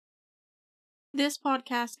This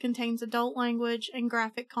podcast contains adult language and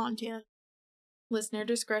graphic content. Listener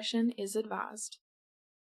discretion is advised.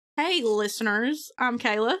 Hey, listeners. I'm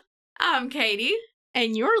Kayla. I'm Katie.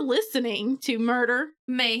 And you're listening to Murder,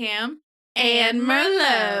 Mayhem, and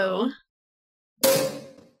Merlot.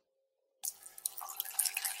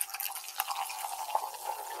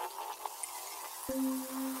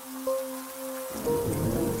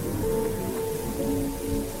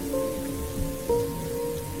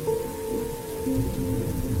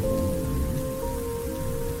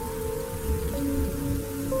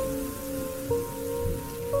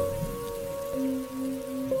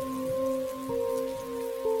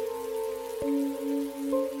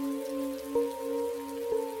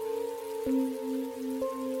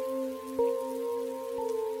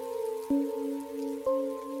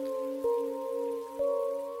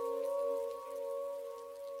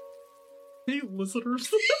 Hey,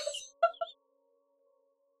 listeners.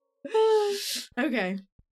 Okay.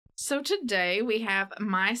 So today we have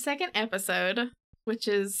my second episode, which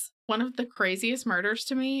is one of the craziest murders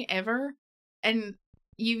to me ever. And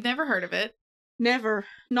you've never heard of it. Never.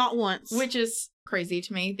 Not once. Which is crazy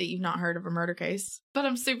to me that you've not heard of a murder case. But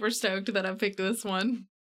I'm super stoked that I picked this one.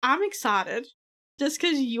 I'm excited. Just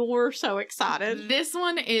because you're so excited. This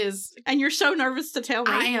one is... And you're so nervous to tell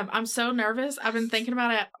me. I am. I'm so nervous. I've been thinking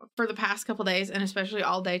about it for the past couple days, and especially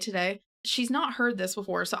all day today. She's not heard this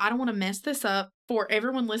before, so I don't want to mess this up for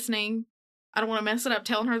everyone listening. I don't want to mess it up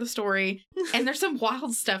telling her the story. And there's some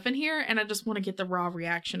wild stuff in here, and I just want to get the raw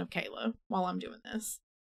reaction of Kayla while I'm doing this.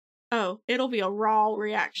 Oh, it'll be a raw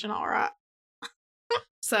reaction, all right.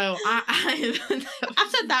 So I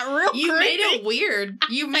said that real creepy. You made it weird.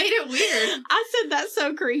 You made it weird. I said that's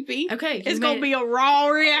so creepy. Okay. It's going to be a raw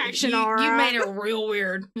reaction, all right. You made it real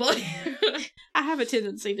weird. I have a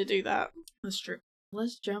tendency to do that. That's true.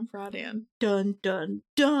 Let's jump right in. Dun, dun,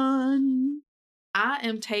 dun. I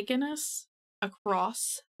am taking us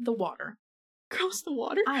across the water. Across the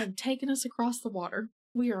water? I am taking us across the water.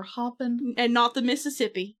 We are hopping. And not the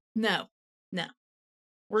Mississippi. No.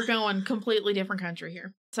 We're going completely different country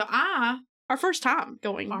here. So Our first time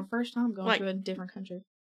going to a different country.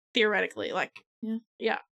 Theoretically, like.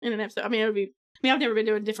 Yeah. In an episode. I've never been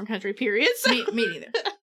to a different country, period. So. Me neither.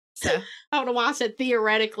 So. I don't know why I said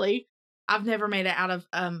theoretically. I've never made it out of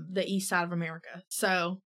the east side of America.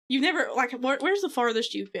 So. You've never, like, where's the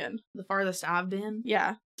farthest you've been? The farthest I've been?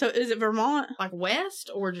 Yeah. So is it Vermont? Like west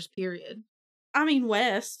or just period? I mean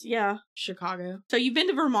west, yeah. Chicago. So you've been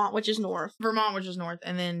to Vermont, which is north. Vermont, which is north,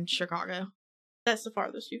 and then Chicago. That's the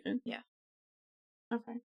farthest you've been? Yeah.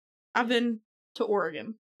 Okay. I've been to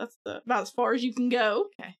Oregon. That's about as far as you can go.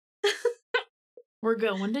 Okay. We're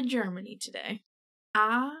going to Germany today.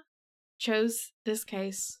 I chose this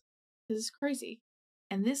case. This is crazy.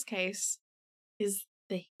 And this case is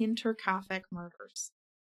the Hinterkaifeck murders.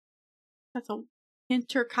 That's a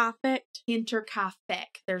Hinterkaifeck?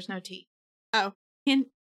 Hinterkaifeck. There's no T. Oh.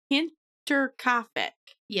 Hinterkaifeck.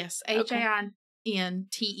 Yes. Hinterkaifeck.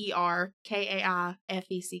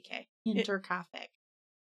 Hinterkaifeck.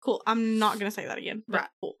 Cool. I'm not going to say that again. Right.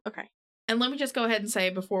 Cool. Okay. And let me just go ahead and say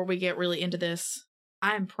before we get really into this,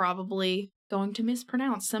 I am probably going to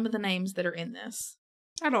mispronounce some of the names that are in this.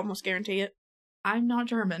 I'd almost guarantee it. I'm not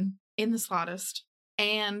German in the slightest.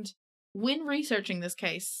 And when researching this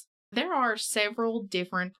case, there are several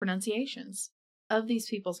different pronunciations of these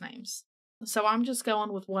people's names. So I'm just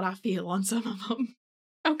going with what I feel on some of them.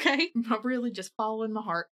 Okay. I'm really just following my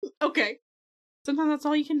heart. Okay. Sometimes that's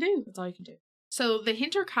all you can do. That's all you can do. So the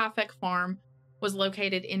Hinterkaifeck farm was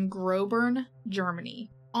located in Grobern, Germany.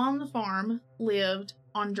 On the farm lived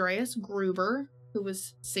Andreas Gruber, who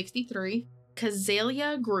was 63,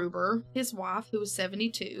 Kazelia Gruber, his wife, who was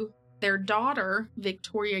 72, their daughter,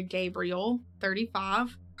 Victoria Gabriel,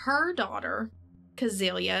 35, her daughter,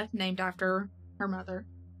 Kazelia, named after her mother,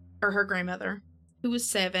 or her grandmother, who was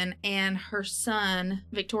 7, and her son,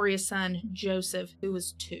 Victoria's son, Joseph, who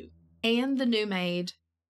was 2, and the new maid,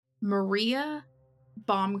 Maria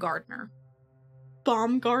Baumgartner.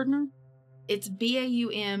 Baumgartner? It's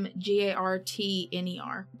Baumgartner.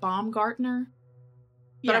 Baumgartner.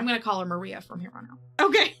 But I'm going to call her Maria from here on out.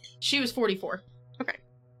 Okay. She was 44. Okay.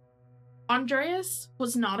 Andreas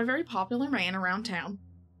was not a very popular man around town.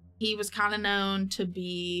 He was kind of known to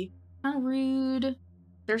be kind of rude.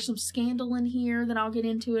 There's some scandal in here that I'll get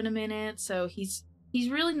into in a minute. So he's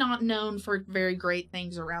really not known for very great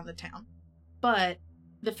things around the town. But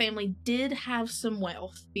the family did have some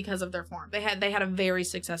wealth because of their farm. They had a very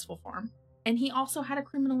successful farm. And he also had a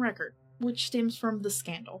criminal record, which stems from the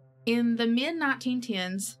scandal. In the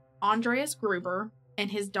mid-1910s, Andreas Gruber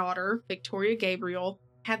and his daughter, Victoria Gabriel,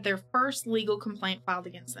 had their first legal complaint filed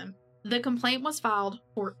against them. The complaint was filed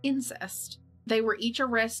for incest. They were each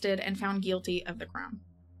arrested and found guilty of the crime.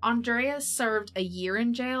 Andreas served a year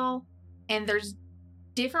in jail, and there's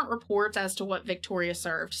different reports as to what Victoria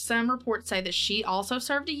served. Some reports say that she also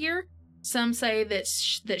served a year. Some say that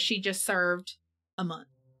she just served a month.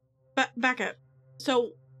 Back up.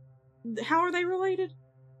 So, how are they related?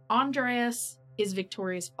 Andreas is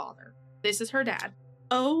Victoria's father. This is her dad.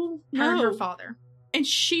 Oh, no. Her and her father. And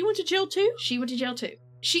she went to jail too? She went to jail too.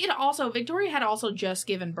 Victoria had also just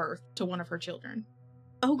given birth to one of her children.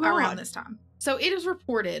 Oh, God. Around this time. So it is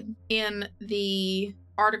reported in the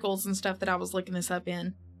articles and stuff that I was looking this up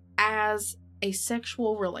in as a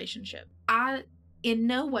sexual relationship. I, in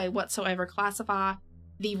no way whatsoever, classify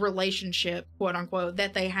the relationship, quote unquote,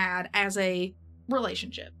 that they had as a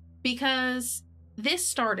relationship. Because this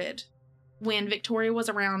started when Victoria was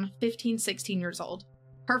around 15, 16 years old.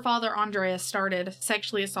 Her father, Andreas, started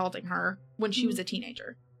sexually assaulting her when she was a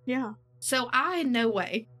teenager. Yeah. So I in no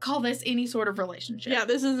way call this any sort of relationship. Yeah,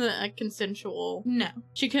 this isn't a consensual. No.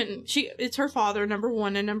 It's her father, number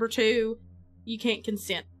one, and number two, you can't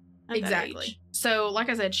consent. Exactly. So, like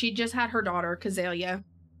I said, she just had her daughter, Kazelia,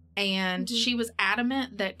 and she was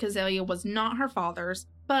adamant that Kazelia was not her father's,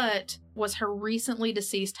 but was her recently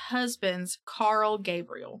deceased husband's, Carl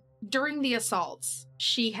Gabriel. During the assaults,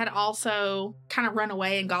 she had also kind of run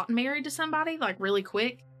away and gotten married to somebody, like, really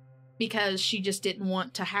quick, because she just didn't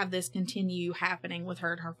want to have this continue happening with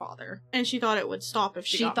her and her father. And she thought it would stop if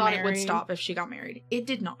she got married. It would stop if she got married. It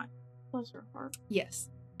did not. Bless her heart. Yes.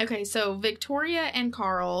 Okay, so Victoria and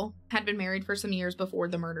Carl had been married for some years before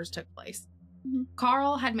the murders took place.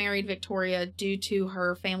 Carl had married Victoria due to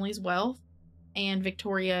her family's wealth, and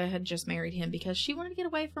Victoria had just married him because she wanted to get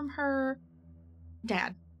away from her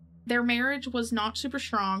dad. Their marriage was not super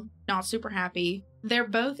strong, not super happy. They're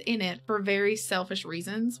both in it for very selfish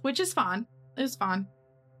reasons, which is fine. It was fine.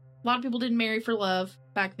 A lot of people didn't marry for love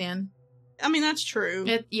back then. I mean, that's true.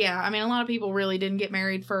 A lot of people really didn't get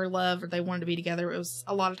married for love or they wanted to be together.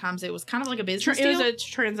 A lot of times it was kind of like a business deal. It was a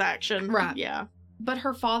transaction. Right. Yeah. But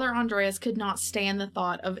her father, Andreas, could not stand the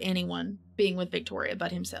thought of anyone being with Victoria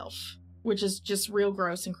but himself, which is just real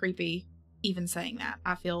gross and creepy, even saying that.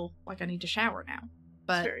 I feel like I need to shower now.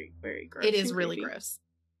 But it's very, very gross. It is really gross.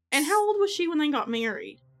 And how old was she when they got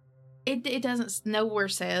married? It doesn't nowhere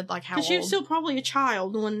said like how old. Because she was still probably a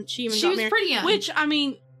child when she even got married. She was pretty young. Which, I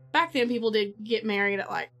mean, back then people did get married at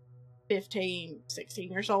like 15,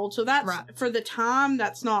 16 years old. So that's, right. For the time,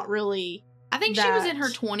 that's not really... I think she was in her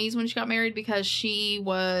 20s when she got married because she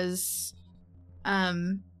was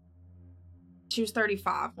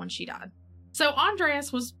 35 when she died. So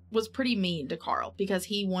Andreas was pretty mean to Carl because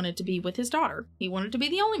he wanted to be with his daughter. He wanted to be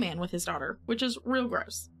the only man with his daughter, which is real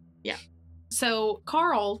gross. Yeah. So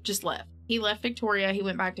Carl just left. He left Victoria. He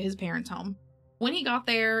went back to his parents' home. When he got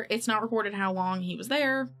there, it's not reported how long he was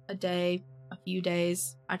there. A day, a few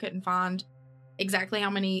days. I couldn't find exactly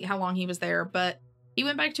how long he was there, but he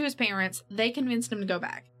went back to his parents. They convinced him to go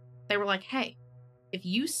back. They were like, hey, if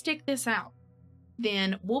you stick this out,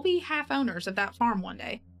 then we'll be half owners of that farm one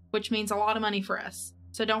day, which means a lot of money for us.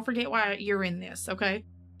 So don't forget why you're in this, okay?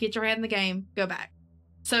 Get your head in the game. Go back.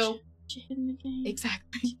 So... Get your head in the game.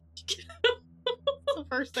 Exactly. That's the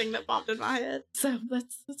first thing that popped in my head. So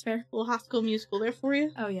that's fair. A little High School Musical there for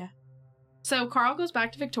you. Oh, yeah. So Carl goes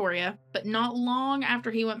back to Victoria, but not long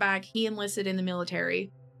after he went back, he enlisted in the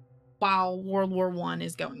military while World War I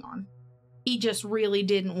is going on. He just really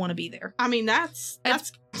didn't want to be there. I mean, that's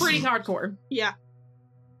pretty hardcore. Yeah.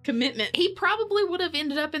 Commitment. He probably would have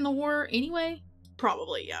ended up in the war anyway.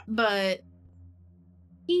 Probably, yeah. But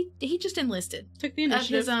he just enlisted. Took the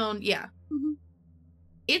initiative. Of his own, yeah. Mm-hmm.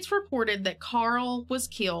 It's reported that Carl was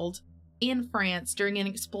killed in France during an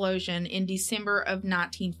explosion in December of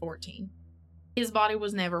 1914. His body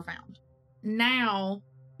was never found. Now,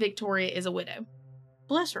 Victoria is a widow.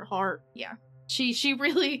 Bless her heart. Yeah. She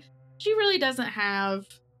really doesn't have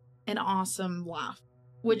an awesome life,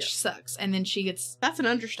 which sucks. And then she gets... That's an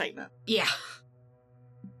understatement. Yeah.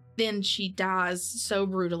 Then she dies so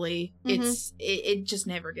brutally. Mm-hmm. It just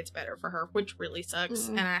never gets better for her, which really sucks.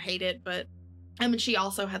 Mm-hmm. And I hate it, but... I mean, she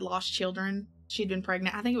also had lost children. She'd been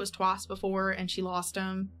pregnant. I think it was twice before, and she lost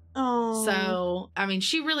them. Oh. So, I mean,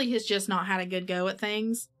 she really has just not had a good go at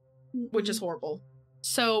things, which is horrible.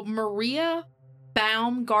 So, Maria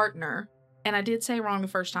Baumgartner, and I did say it wrong the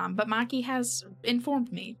first time, but Mikey has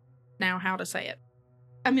informed me now how to say it.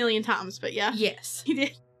 A million times, but yeah. Yes. He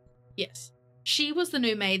did. Yes. She was the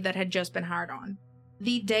new maid that had just been hired on.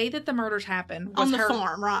 The day that the murders happened was on the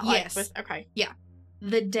farm, right? Yes. Okay. Yeah.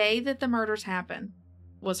 The day that the murders happened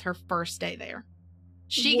was her first day there.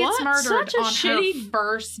 She gets murdered on her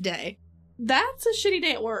first day. That's a shitty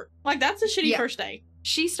day at work. Like, that's a shitty first day.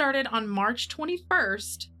 She started on March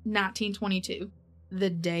 21st, 1922, the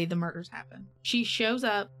day the murders happened. She shows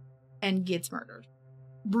up and gets murdered.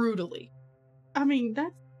 Brutally. I mean,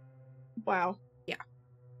 that's... Wow. Yeah.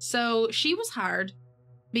 So she was hired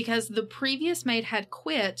because the previous maid had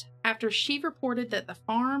quit after she reported that the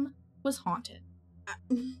farm was haunted.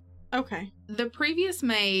 Okay. The previous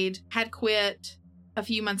maid had quit a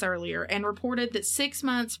few months earlier and reported that 6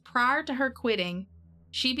 months prior to her quitting,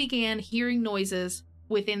 she began hearing noises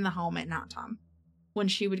within the home at nighttime when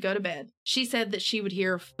she would go to bed. She said that she would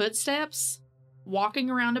hear footsteps walking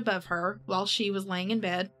around above her while she was laying in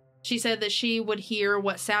bed. She said that she would hear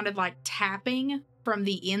what sounded like tapping from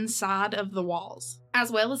the inside of the walls,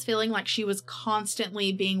 as well as feeling like she was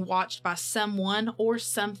constantly being watched by someone or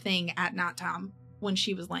something at nighttime when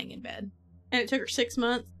she was laying in bed. And it took her 6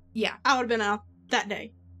 months? Yeah. I would have been out that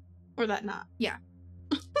day. Or that night. Yeah.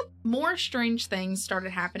 More strange things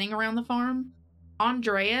started happening around the farm.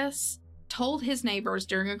 Andreas told his neighbors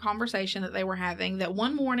during a conversation that they were having that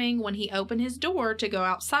one morning when he opened his door to go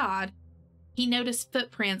outside, he noticed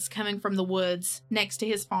footprints coming from the woods next to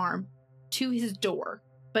his farm to his door.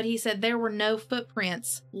 But he said there were no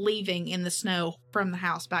footprints leaving in the snow from the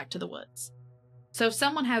house back to the woods. So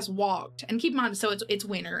someone has walked, and keep in mind, so it's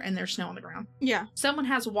winter and there's snow on the ground. Yeah. Someone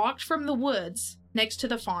has walked from the woods next to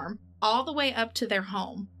the farm all the way up to their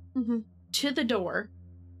home, to the door.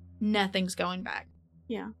 Nothing's going back.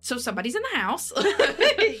 Yeah. So somebody's in the house.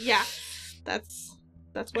 Yeah. That's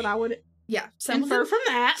what I would infer from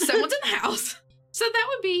that. Someone's in the house. So that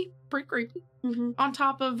would be pretty creepy. On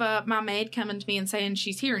top of my maid coming to me and saying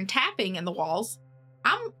she's hearing tapping in the walls,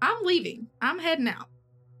 I'm leaving. I'm heading out.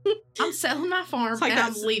 I'm selling my farm and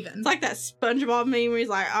I'm leaving. It's like that SpongeBob meme where he's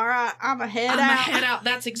like, all right, I'm a head out.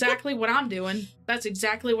 That's exactly what I'm doing.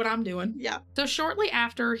 Yeah. So shortly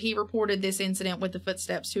after he reported this incident with the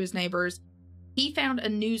footsteps to his neighbors, he found a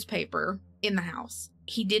newspaper in the house.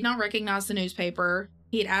 He did not recognize the newspaper.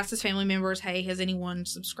 He had asked his family members, hey, has anyone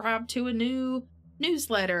subscribed to a new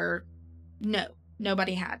newsletter? No,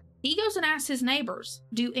 nobody had. He goes and asks his neighbors,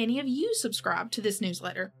 do any of you subscribe to this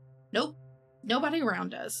newsletter? Nope. Nobody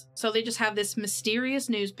around does. So they just have this mysterious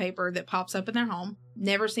newspaper that pops up in their home.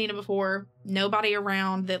 Never seen it before. Nobody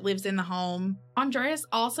around that lives in the home. Andreas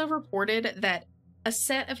also reported that a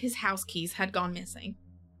set of his house keys had gone missing.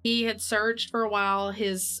 He had searched for a while.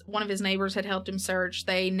 One of his neighbors had helped him search.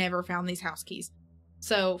 They never found these house keys.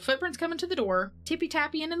 So footprints coming to the door,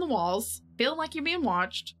 tippy-tapping in the walls, feeling like you're being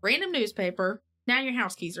watched, random newspaper, now your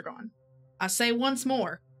house keys are gone. I say once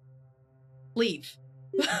more, leave.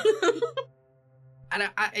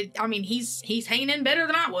 I mean, he's hanging in better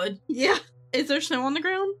than I would. Yeah. Is there snow on the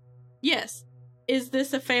ground? Yes. Is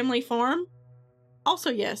this a family farm? Also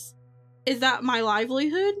yes. Is that my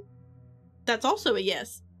livelihood? That's also a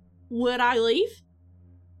yes. Would I leave?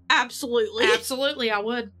 Absolutely. Absolutely, I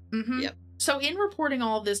would. Yep. So in reporting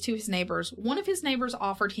all of this to his neighbors, one of his neighbors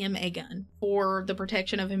offered him a gun for the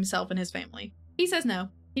protection of himself and his family. He says no.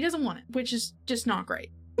 He doesn't want it, which is just not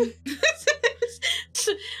great.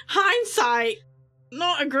 Hindsight.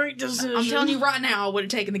 Not a great decision. I'm telling you right now, I would have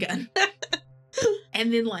taken the gun.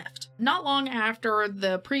 And then left. Not long after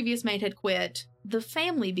the previous maid had quit, the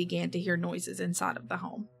family began to hear noises inside of the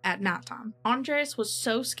home at nighttime. Andreas was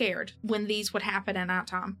so scared when these would happen at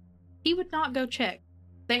nighttime, he would not go check.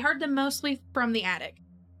 They heard them mostly from the attic.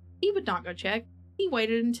 He would not go check. He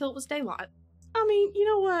waited until it was daylight. I mean, you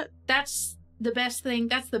know what? That's the best thing.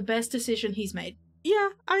 That's the best decision he's made. Yeah,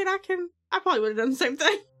 I mean, I probably would have done the same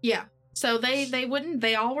thing. Yeah. So they wouldn't,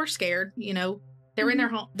 they all were scared, you know. They're in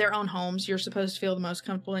their own homes. You're supposed to feel the most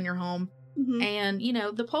comfortable in your home. And, you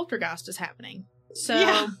know, the poltergeist is happening.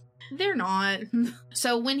 So they're not.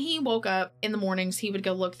 So when he woke up in the mornings, he would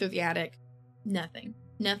go look through the attic. Nothing.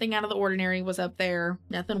 Nothing out of the ordinary was up there.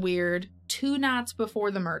 Nothing weird. 2 nights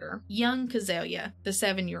before the murder, young Kazelia, the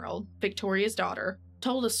 7-year-old, Victoria's daughter,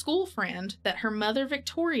 told a school friend that her mother,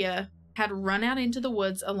 Victoria, had run out into the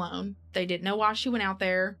woods alone. They didn't know why she went out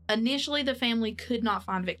there. Initially, the family could not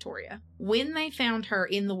find Victoria. When they found her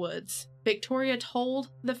in the woods, Victoria told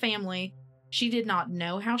the family she did not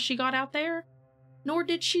know how she got out there, nor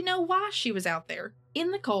did she know why she was out there,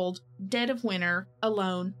 in the cold, dead of winter,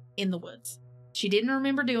 alone, in the woods. She didn't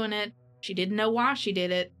remember doing it. She didn't know why she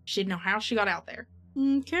did it. She didn't know how she got out there.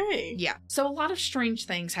 Okay. Yeah. So a lot of strange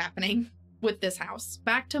things happening with this house.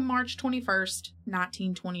 Back to March 21st,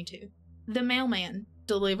 1922. The mailman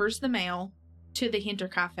delivers the mail to the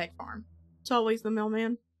Hinterkaifeck farm. It's always the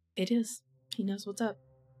mailman. It is. He knows what's up.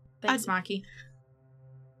 Thanks, Mikey.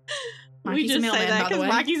 We just say that because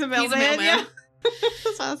Mikey's a mailman. Yeah.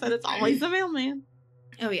 That's why I said it's always the mailman.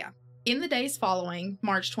 Oh, yeah. In the days following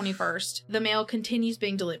March 21st, the mail continues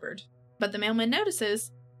being delivered, but the mailman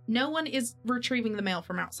notices no one is retrieving the mail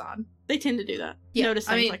from outside. They tend to do that. Yeah, Notice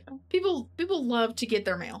things like that. People love to get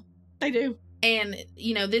their mail. They do. And,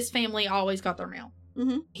 this family always got their mail.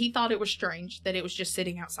 Mm-hmm. He thought it was strange that it was just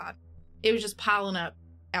sitting outside. It was just piling up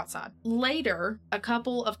outside. Later, a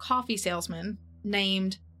couple of coffee salesmen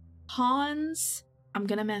named Hans, I'm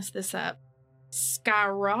going to mess this up,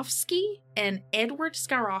 Skarofsky and Edward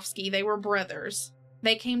Skarofsky, they were brothers.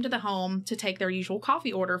 They came to the home to take their usual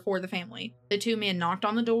coffee order for the family. The two men knocked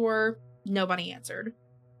on the door. Nobody answered.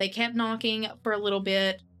 They kept knocking for a little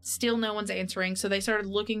bit. Still no one's answering, so they started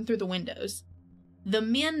looking through the windows. The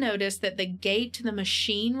men noticed that the gate to the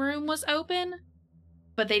machine room was open,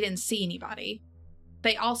 but they didn't see anybody.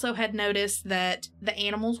 They also had noticed that the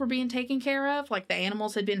animals were being taken care of, like the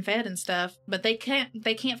animals had been fed and stuff, but they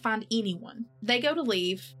can't find anyone. They go to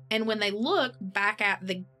leave, and when they look back at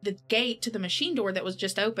the gate to the machine door that was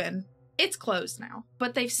just open, it's closed now,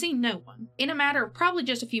 but they've seen no one. In a matter of probably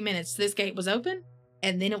just a few minutes, this gate was open,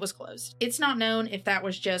 and then it was closed. It's not known if that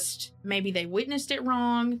was just maybe they witnessed it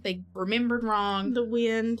wrong, they remembered wrong. The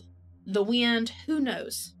wind, who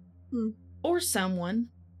knows? Or someone.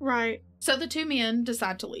 Right. So the two men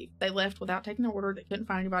decide to leave. They left without taking their order. They couldn't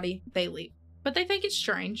find anybody. They leave. But they think it's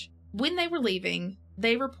strange. When they were leaving,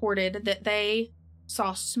 they reported that they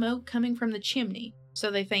saw smoke coming from the chimney.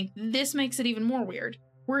 So they think this makes it even more weird.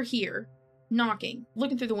 We're here, knocking,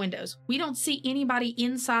 looking through the windows. We don't see anybody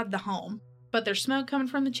inside the home, but there's smoke coming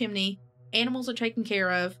from the chimney. Animals are taken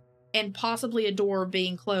care of, and possibly a door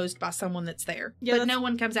being closed by someone that's there. Yeah, but no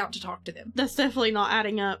one comes out to talk to them. That's definitely not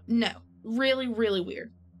adding up. No. Really, really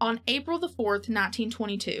weird. On April the 4th,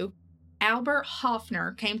 1922, Albert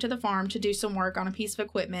Hoffner came to the farm to do some work on a piece of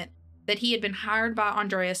equipment that he had been hired by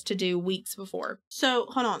Andreas to do weeks before. So,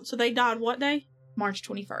 hold on. So they died what day? March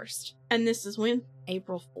 21st. And this is when?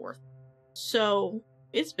 April 4th. So,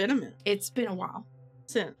 it's been a minute. It's been a while.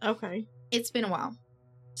 Okay. It's been a while.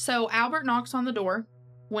 So, Albert knocks on the door.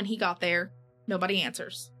 When he got there, nobody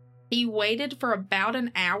answers. He waited for about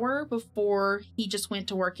an hour before he just went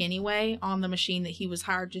to work anyway on the machine that he was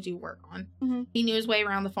hired to do work on. Mm-hmm. He knew his way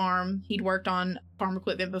around the farm. He'd worked on farm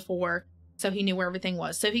equipment before, so he knew where everything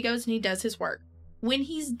was. So he goes and he does his work. When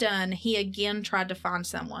he's done, he again tried to find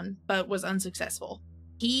someone, but was unsuccessful.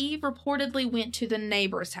 He reportedly went to the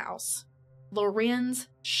neighbor's house, Lorenz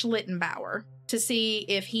Schlittenbauer, to see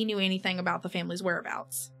if he knew anything about the family's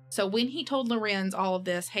whereabouts. So when he told Lorenz all of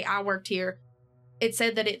this, hey, I worked here, it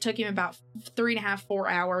said that it took him about 3.5, 4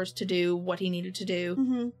 hours to do what he needed to do.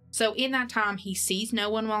 Mm-hmm. So in that time, he sees no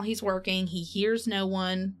one while he's working. He hears no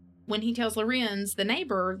one. When he tells Lorenz, the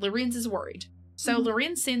neighbor, Lorenz is worried. So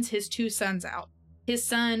Lorenz sends his two sons out. His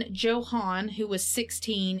son, Johann, who was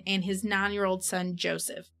 16, and his 9-year-old son,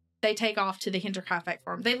 Joseph. They take off to the Hinterkaifeck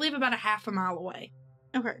farm. They live about a half a mile away.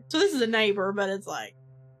 Okay. So this is a neighbor, but it's like...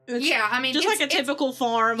 yeah, I mean, just like a typical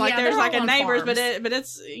farm. Like there's like a neighbor's, but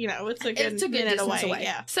it's it's a good minute away.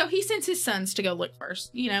 Yeah. So he sends his sons to go look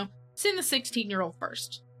first. Send the 16-year-old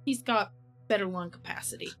first. He's got better lung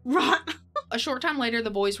capacity. Right. A short time later, the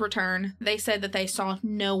boys return. They said that they saw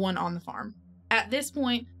no one on the farm. At this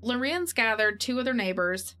point, Lorenz gathered two other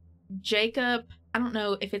neighbors, Jacob. I don't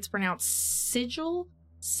know if it's pronounced Sigil.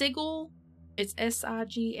 It's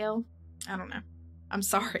Sigl. I don't know. I'm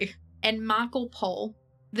sorry. And Michael Pohl.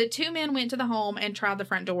 The two men went to the home and tried the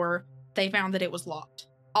front door. They found that it was locked.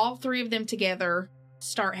 All three of them together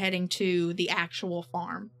start heading to the actual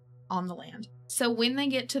farm on the land. So when they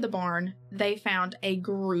get to the barn, they found a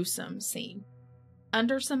gruesome scene.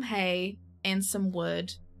 Under some hay and some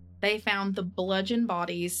wood, they found the bludgeoned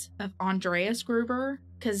bodies of Andreas Gruber,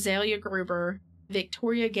 Kazelia Gruber,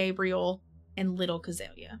 Victoria Gabriel, and little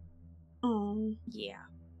Kazelia. Oh. Yeah.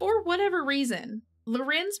 For whatever reason,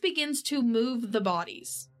 Lorenz begins to move the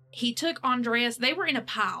bodies. He took Andreas, they were in a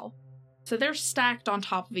pile, so they're stacked on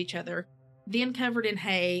top of each other, then covered in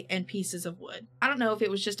hay and pieces of wood. I don't know if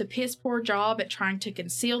it was just a piss poor job at trying to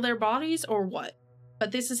conceal their bodies or what,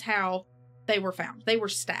 but this is how they were found. They were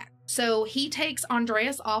stacked. So he takes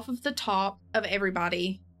Andreas off of the top of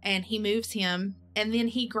everybody, and he moves him, and then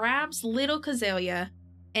he grabs little Kazelia,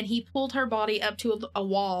 and he pulled her body up to a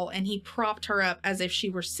wall, and he propped her up as if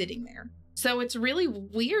she were sitting there. So it's really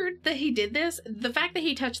weird that he did this. The fact that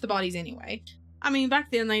he touched the bodies anyway. I mean, back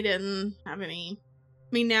then they didn't have any... I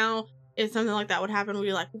mean, now, if something like that would happen, we'd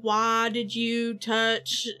be like, why did you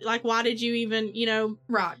touch... Like, why did you even,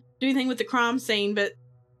 right, do anything with the crime scene? But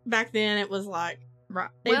back then it was like... Right.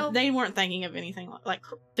 They weren't thinking of anything like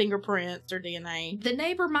fingerprints or DNA. The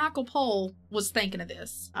neighbor, Michael Pohl, was thinking of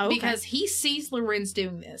this. Oh, okay. Because he sees Lorenz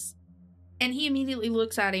doing this. And he immediately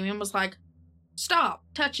looks at him and was like, stop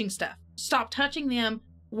touching stuff. Stop touching them.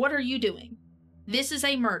 What are you doing? This is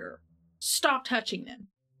a murder. Stop touching them.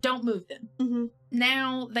 Don't move them. Mm-hmm.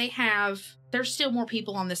 Now there's still more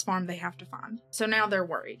people on this farm they have to find. So now they're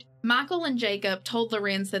worried. Michael and Jacob told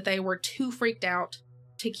Lorenz that they were too freaked out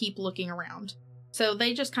to keep looking around. So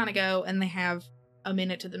they just kind of go and they have a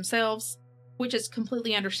minute to themselves, which is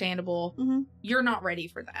completely understandable. Mm-hmm. You're not ready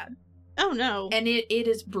for that. Oh, no. And it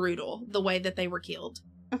is brutal, the way that they were killed.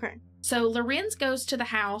 Okay. So Lorenz goes to the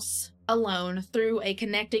house alone through a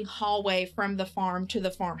connecting hallway from the farm to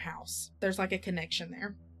the farmhouse. There's like a connection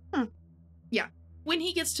there. Huh. Yeah. When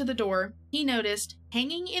he gets to the door, he noticed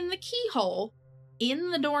hanging in the keyhole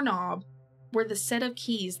in the doorknob were the set of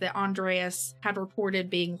keys that Andreas had reported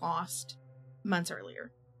being lost months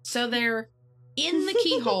earlier. So they're in the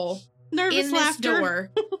keyhole Nervous in laughter. this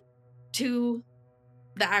door to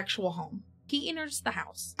the actual home. He enters the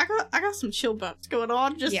house. I got some chill bumps going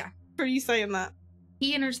on just for you saying that.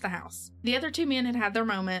 He enters the house. The other two men had had their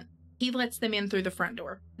moment. He lets them in through the front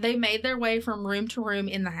door. They made their way from room to room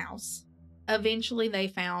in the house. Eventually, they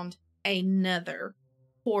found another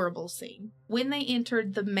horrible scene. When they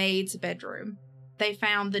entered the maid's bedroom, they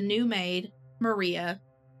found the new maid, Maria,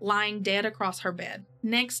 lying dead across her bed.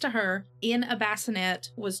 Next to her, in a bassinet,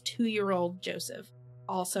 was 2-year-old Joseph,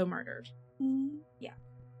 also murdered. Mm. Yeah.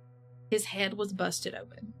 His head was busted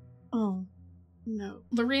open. Oh, no.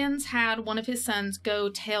 Lorenz had one of his sons go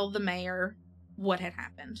tell the mayor what had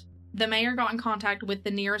happened. The mayor got in contact with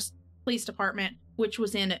the nearest police department, which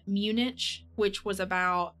was in Munich, which was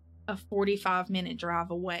about a 45-minute drive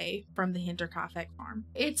away from the Hinterkaifeck farm.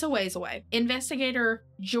 It's a ways away. Investigator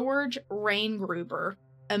George Reingruber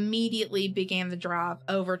immediately began the drive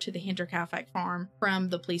over to the Hinterkaifeck farm from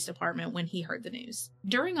the police department when he heard the news.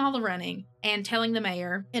 During all the running and telling the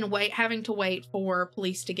mayor and having to wait for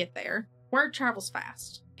police to get there, word travels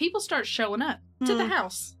fast. People start showing up to the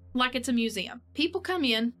house like it's a museum. People come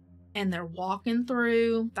in and they're walking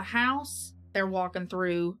through the house. They're walking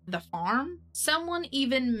through the farm. Someone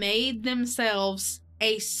even made themselves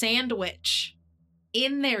a sandwich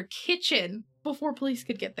in their kitchen before police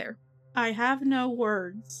could get there. I have no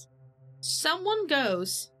words. Someone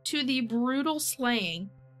goes to the brutal slaying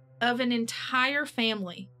of an entire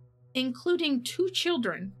family, including 2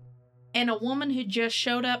 children and a woman who just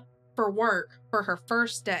showed up for work for her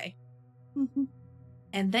first day. Mm-hmm.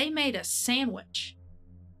 And they made a sandwich.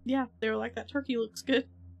 Yeah, they were like, that turkey looks good.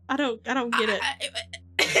 I don't get it.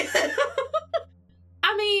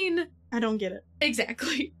 I mean... I don't get it.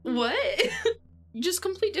 Exactly. What? Just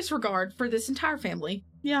complete disregard for this entire family.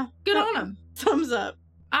 Yeah. Good on them. Thumbs up.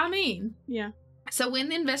 I mean... Yeah. So when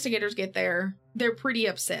the investigators get there, they're pretty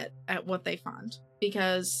upset at what they find.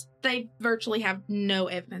 Because they virtually have no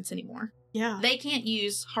evidence anymore. Yeah. They can't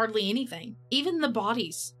use hardly anything. Even the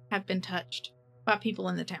bodies have been touched by people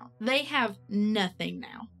in the town. They have nothing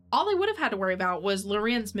now. All they would have had to worry about was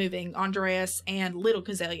Lorenz moving Andreas and little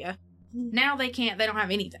Kazelia. Now they don't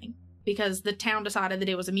have anything because the town decided that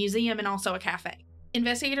it was a museum and also a cafe.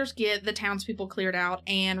 Investigators get the townspeople cleared out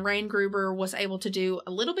and Reingruber was able to do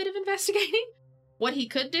a little bit of investigating, what he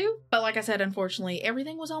could do. But like I said, unfortunately,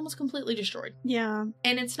 everything was almost completely destroyed. Yeah.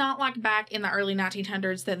 And it's not like back in the early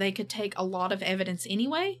 1900s that they could take a lot of evidence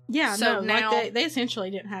anyway. Yeah, so no, now, like they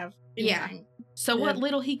essentially didn't have anything. Yeah. So what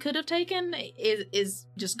little he could have taken is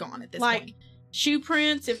just gone at this point. Shoe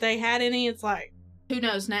prints, if they had any, it's like... Who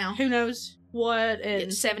knows now? Who knows what?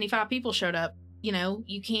 And 75 people showed up. You know,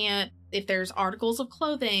 you can't... If there's articles of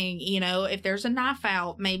clothing, you know, if there's a knife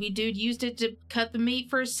out, maybe dude used it to cut the meat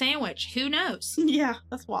for his sandwich. Who knows? Yeah,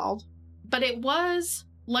 that's wild. But it was,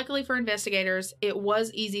 luckily for investigators, it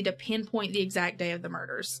was easy to pinpoint the exact day of the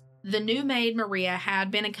murders. The new maid, Maria,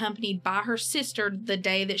 had been accompanied by her sister the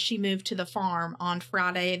day that she moved to the farm on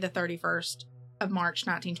Friday, the 31st of March,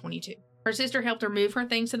 1922. Her sister helped her move her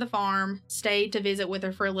things to the farm, stayed to visit with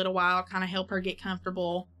her for a little while, kind of help her get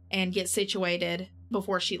comfortable and get situated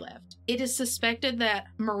before she left. It is suspected that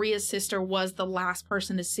Maria's sister was the last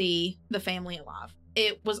person to see the family alive.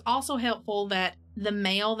 It was also helpful that the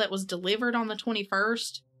mail that was delivered on the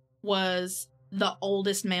 21st was the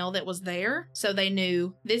oldest mail that was there, so they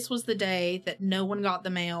knew this was the day that no one got the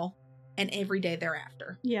mail and every day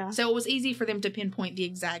thereafter. Yeah. So it was easy for them to pinpoint the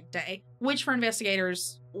exact day, which for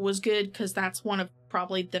investigators was good because that's one of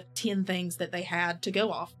probably the 10 things that they had to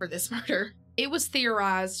go off for this murder. It was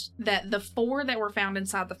theorized that the 4 that were found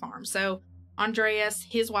inside the farm, so Andreas,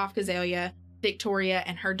 his wife Kazelia, Victoria,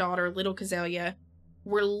 and her daughter little Kazelia,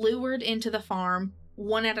 were lured into the farm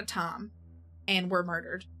one at a time and were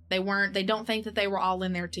murdered. They don't think that they were all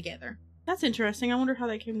in there together. That's interesting. I wonder how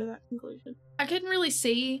they came to that conclusion. I couldn't really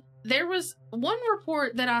see there was one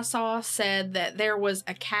report that I saw said that there was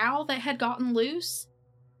a cow that had gotten loose,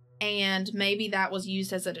 and maybe that was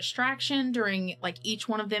used as a distraction during like each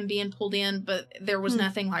one of them being pulled in, but there was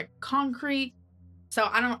nothing like concrete. So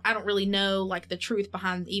I don't really know like the truth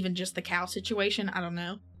behind even just the cow situation. I don't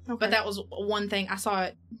know. Okay. But that was one thing I saw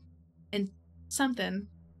it in something,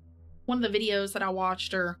 one of the videos that I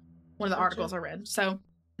watched or one of the articles I read. So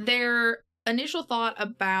their initial thought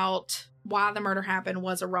about why the murder happened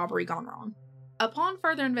was a robbery gone wrong. Upon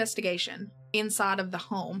further investigation inside of the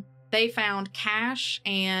home, they found cash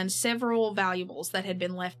and several valuables that had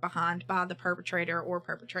been left behind by the perpetrator or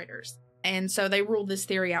perpetrators. And so they ruled this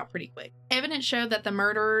theory out pretty quick. Evidence showed that the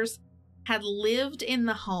murderers had lived in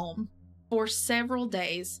the home for several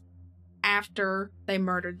days after they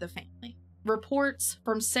murdered the family. Reports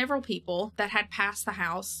from several people that had passed the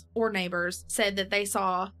house or neighbors said that they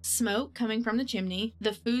saw smoke coming from the chimney.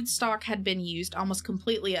 The food stock had been used almost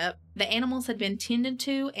completely up. The animals had been tended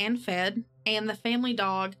to and fed, and the family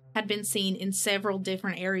dog had been seen in several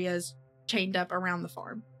different areas chained up around the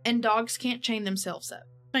farm. And dogs can't chain themselves up.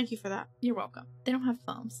 Thank you for that. You're welcome. They don't have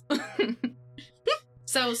thumbs.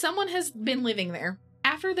 So someone has been living there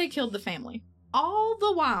after they killed the family. All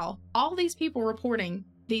the while, all these people reporting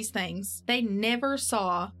these things, they never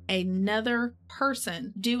saw another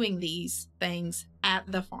person doing these things at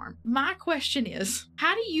the farm. My question is,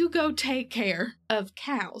 how do you go take care of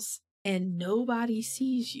cows and nobody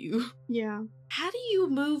sees you? Yeah. How do you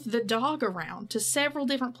move the dog around to several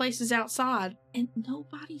different places outside and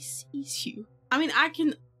nobody sees you? I mean, I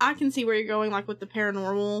can see where you're going, like with the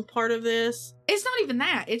paranormal part of this. It's not even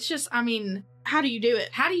that. It's just, I mean, how do you do it?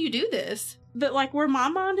 How do you do this? But like where my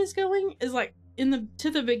mind is going is like to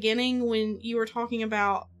the beginning when you were talking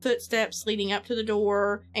about footsteps leading up to the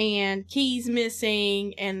door and keys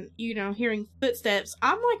missing and, you know, hearing footsteps.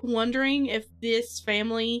 I'm like wondering if this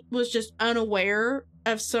family was just unaware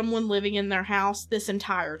of someone living in their house this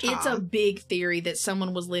entire time. It's a big theory that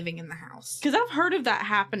someone was living in the house. Because I've heard of that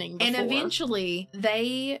happening before. And eventually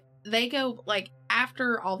they go, like,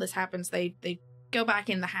 after all this happens, they go back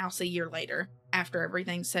in the house a year later after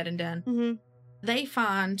everything's said and done. Mm-hmm. They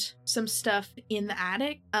find some stuff in the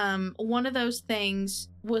attic. One of those things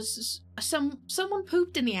was someone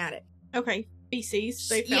pooped in the attic. Okay, feces.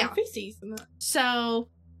 They found feces in that. So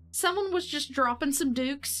someone was just dropping some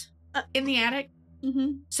dukes in the attic.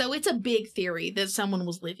 Mm-hmm. So it's a big theory that someone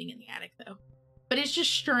was living in the attic, though. But it's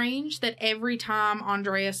just strange that every time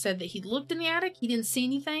Andreas said that he looked in the attic, he didn't see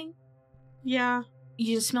anything. Yeah.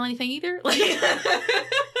 You didn't smell anything either? Like,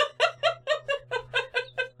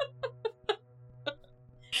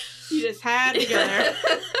 you just had to go there.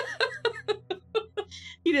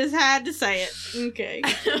 You just had to say it. Okay.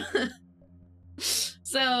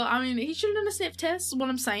 So, I mean, he should have done a sniff test, is what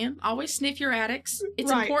I'm saying. Always sniff your attics.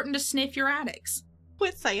 It's important to sniff your attics.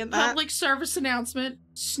 Quit saying that. Public service announcement,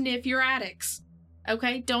 sniff your attics.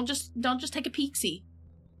 Okay? Don't just take a peek-see.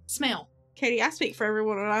 Smell. Katie, I speak for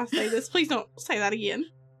everyone when I say this. Please don't say that again.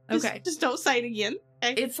 Just don't say it again.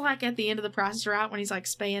 Okay? It's like at the end of The Price is Right when he's like,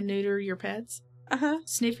 spay and neuter your pets. Uh-huh.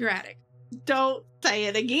 Sniff your attic. Don't say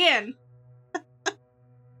it again.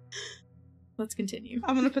 Let's continue.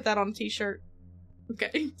 I'm gonna put that on a t-shirt.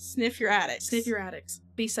 Okay. Sniff your attics. Sniff your attics.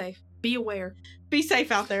 Be safe. Be aware. Be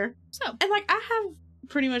safe out there. So, and like, I have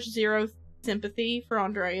pretty much zero sympathy for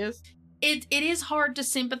Andreas. It is hard to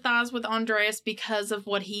sympathize with Andreas because of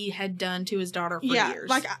what he had done to his daughter for years.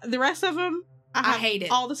 Like the rest of them, I hate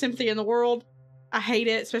it. All the sympathy in the world. I hate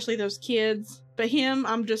it, especially those kids. But him,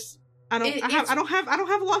 I don't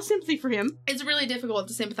have a lot of sympathy for him. It's really difficult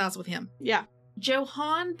to sympathize with him. Yeah.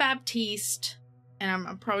 Johann Baptiste, and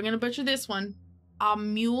I'm probably going to butcher this one,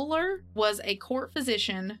 Mueller was a court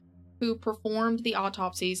physician who performed the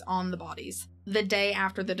autopsies on the bodies the day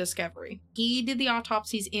after the discovery. He did the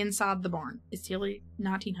autopsies inside the barn. It's the early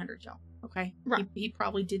 1900s, y'all. Okay? Right. He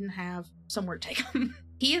probably didn't have somewhere to take them.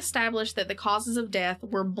 He established that the causes of death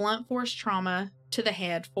were blunt force trauma to the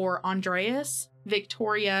head for Andreas,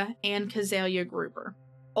 Victoria, and Kazelia Gruber.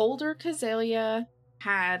 Older Kazelia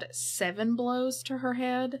had 7 blows to her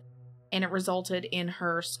head, and it resulted in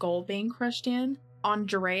her skull being crushed in.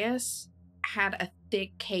 Andreas had a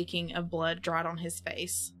thick caking of blood dried on his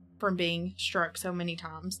face from being struck so many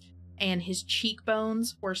times, and his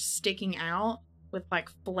cheekbones were sticking out with like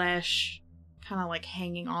flesh kind of like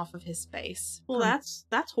hanging off of his face. Well,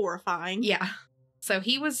 that's horrifying. Yeah. So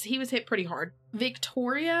he was hit pretty hard.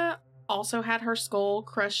 Victoria also had her skull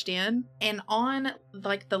crushed in, and on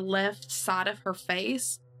like the left side of her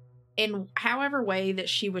face, in however way that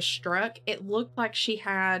she was struck, it looked like she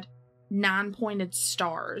had 9-pointed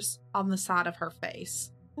stars on the side of her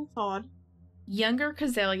face. That's odd. Younger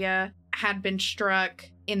Cazelia had been struck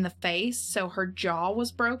in the face, so her jaw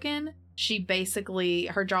was broken.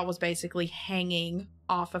 Her jaw was basically hanging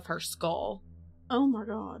off of her skull. Oh my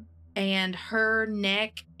god. And her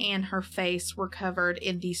neck and her face were covered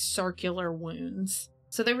in these circular wounds.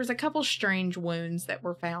 So there was a couple strange wounds that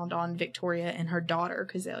were found on Victoria and her daughter,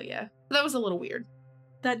 Cazelia. That was a little weird.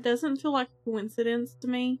 That doesn't feel like a coincidence to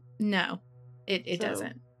me. No, it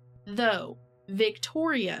doesn't. Though,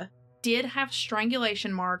 Victoria did have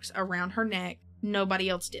strangulation marks around her neck. Nobody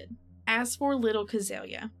else did. As for little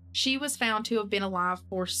Cazelia, she was found to have been alive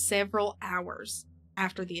for several hours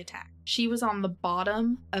after the attack. She was on the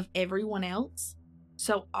bottom of everyone else.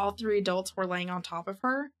 So all 3 adults were laying on top of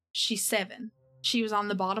her. She's 7. She was on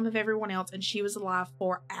the bottom of everyone else, and she was alive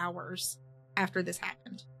for hours after this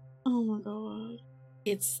happened. Oh my god.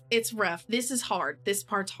 It's rough. This is hard. This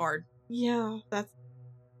part's hard. Yeah, that's...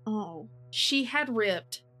 Oh. She had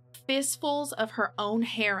ripped fistfuls of her own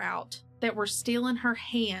hair out that were still in her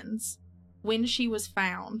hands when she was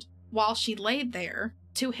found, while she laid there,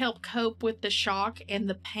 to help cope with the shock and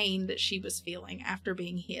the pain that she was feeling after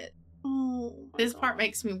being hit. Oh, this part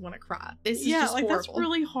makes me want to cry. This is just horrible. That's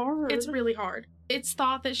really hard. It's really hard. It's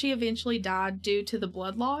thought that she eventually died due to the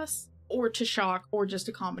blood loss, or to shock, or just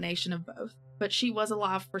a combination of both. But she was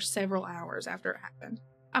alive for several hours after it happened.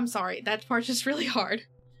 I'm sorry, that part's just really hard.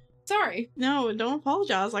 Sorry. No, don't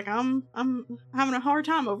apologize. Like, I'm having a hard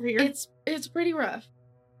time over here. It's pretty rough.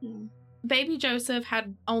 Mm. Baby Joseph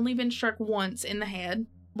had only been struck once in the head,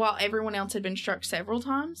 while everyone else had been struck several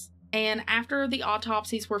times. And after the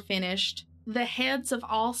autopsies were finished, the heads of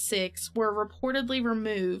all 6 were reportedly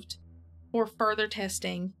removed for further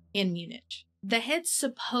testing in Munich. The heads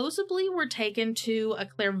supposedly were taken to a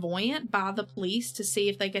clairvoyant by the police to see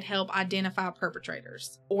if they could help identify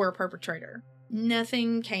perpetrators or a perpetrator.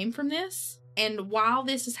 Nothing came from this, and while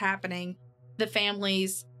this is happening, the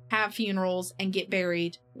families have funerals and get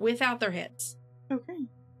buried without their heads. Okay.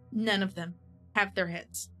 None of them have their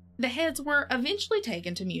heads. The heads were eventually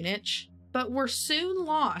taken to Munich, but were soon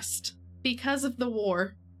lost because of the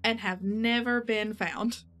war and have never been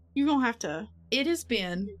found. You're gonna have to... It has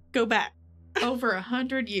been... Go back. over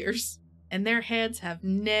 100 years, and their heads have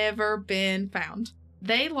never been found.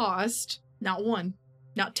 They lost not 1,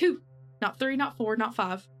 not 2, not 3, not 4, not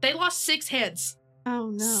 5. They lost 6 heads. Oh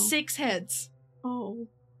no. 6 heads. Oh.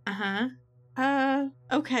 Uh-huh.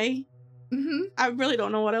 Okay. Mm-hmm. I really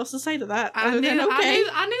don't know what else to say to that. I knew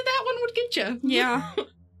that one would get you. Yeah.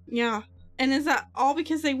 Yeah. And is that all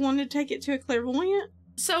because they wanted to take it to a clairvoyant?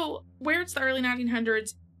 So, where it's the early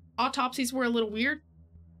 1900s, autopsies were a little weird.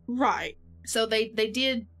 Right. So they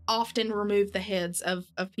did often remove the heads of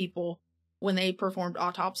people when they performed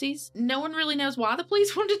autopsies. No one really knows why the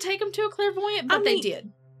police wanted to take them to a clairvoyant, but they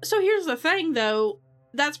did. So here's the thing, though.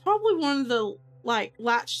 That's probably one of the, like,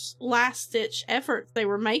 last-ditch efforts they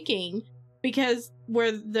were making, because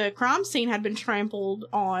where the crime scene had been trampled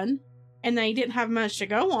on, and they didn't have much to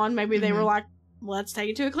go on, maybe they were like, let's take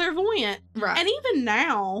it to a clairvoyant. Right. And even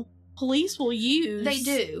now, police will use... They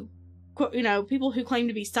do. You know, people who claim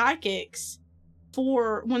to be psychics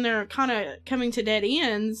for when they're kind of coming to dead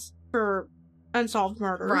ends for unsolved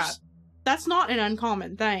murders. Right. That's not an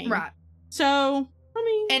uncommon thing. Right. So, I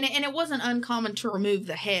mean... And it wasn't uncommon to remove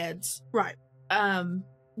the heads. Right.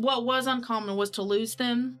 What was uncommon was to lose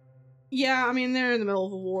them. Yeah, I mean, they're in the middle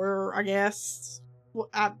of a war, I guess. Well,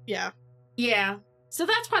 yeah. Yeah. So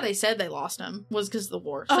that's why they said they lost them, was because of the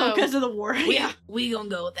war. Oh, because of the war. Yeah. We gonna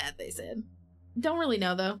go with that, they said. Don't really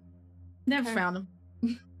know, though. Never found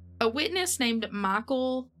him. A witness named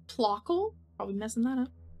Michael Plockel, probably messing that up.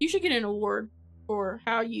 You should get an award for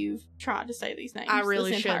how you've tried to say these names. I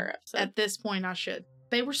really should. At this point, I should.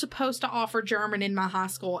 They were supposed to offer German in my high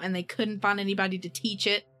school, and they couldn't find anybody to teach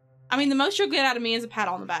it. I mean, the most you'll get out of me is a pat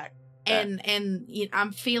on the back. And you know,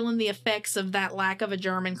 I'm feeling the effects of that lack of a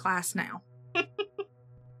German class now.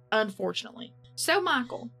 Unfortunately. So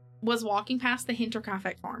Michael was walking past the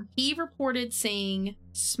Hinterkaifeck farm. He reported seeing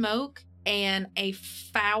smoke and a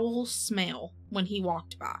foul smell when he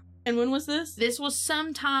walked by. And when was this? This was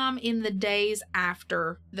sometime in the days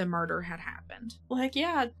after the murder had happened. Well, heck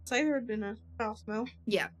yeah, I'd say there had been a foul smell.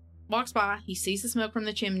 Yeah. Walks by, he sees the smoke from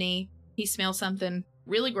the chimney, he smells something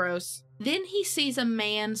really gross. Then he sees a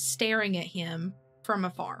man staring at him from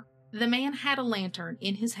afar. The man had a lantern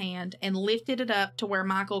in his hand and lifted it up to where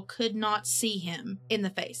Michael could not see him in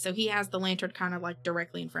the face. So he has the lantern kind of like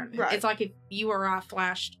directly in front of him. Right. It's like if you or I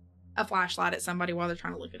flashed a flashlight at somebody while they're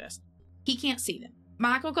trying to look at us. He can't see them.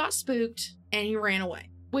 Michael got spooked and he ran away,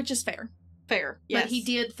 which is fair. Fair. Yes. But he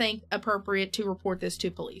did think appropriate to report this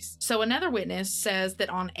to police. So another witness says that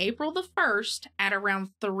on April the 1st at around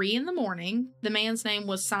 3 a.m, the man's name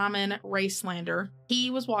was Simon Rayslander. He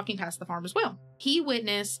was walking past the farm as well. He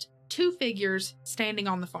witnessed 2 figures standing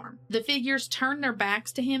on the farm. The figures turned their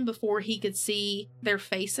backs to him before he could see their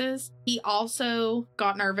faces. He also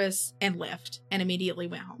got nervous and left and immediately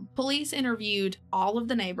went home. Police interviewed all of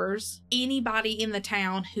the neighbors, anybody in the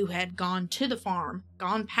town who had gone to the farm,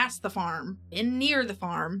 gone past the farm, been near the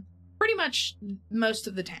farm, pretty much most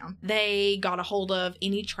of the town. They got a hold of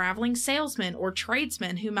any traveling salesmen or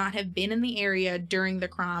tradesmen who might have been in the area during the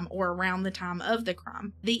crime or around the time of the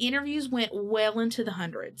crime. The interviews went well into the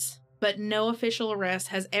hundreds, but no official arrest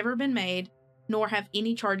has ever been made, nor have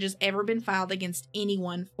any charges ever been filed against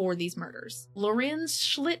anyone for these murders. Lorenz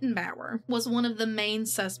Schlittenbauer was one of the main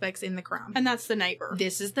suspects in the crime. And that's the neighbor.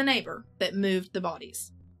 This is the neighbor that moved the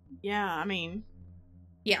bodies. Yeah, I mean...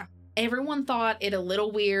 Yeah. Everyone thought it a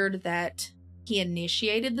little weird that he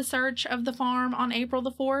initiated the search of the farm on April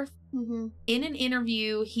the 4th. Mm-hmm. In an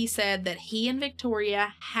interview, he said that he and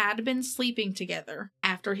Victoria had been sleeping together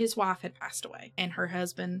after his wife had passed away and her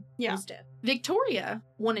husband was dead. Victoria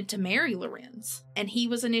wanted to marry Lorenz, and he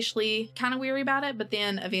was initially kind of weary about it, but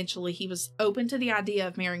then eventually he was open to the idea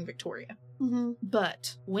of marrying Victoria. Mm-hmm.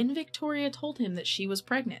 But when Victoria told him that she was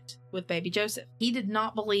pregnant with baby Joseph, he did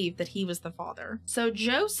not believe that he was the father. So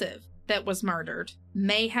Joseph, that was murdered,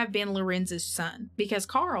 may have been Lorenz's son, because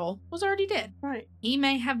Carl was already dead. Right. He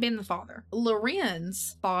may have been the father.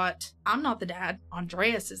 Lorenz thought, I'm not the dad,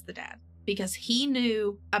 Andreas is the dad, because he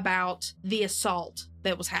knew about the assault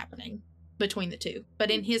that was happening between the two. But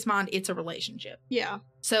in his mind, it's a relationship. Yeah.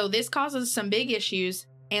 So this causes some big issues,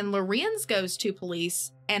 and Lorenz goes to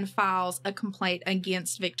police and files a complaint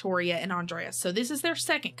against Victoria and Andreas. So this is their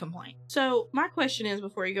second complaint. So my question is,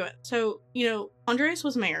 before you go in, so, Andreas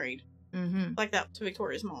was married. Mm-hmm. Like that to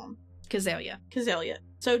Victoria's mom. Cazelia.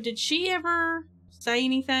 So did she ever say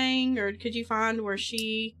anything, or could you find where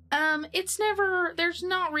she... There's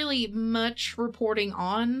not really much reporting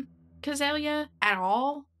on Cazelia at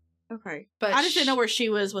all. Okay. But I just didn't know where she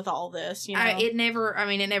was with all this, It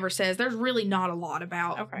never says. There's really not a lot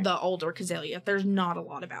about the older Cazelia. There's not a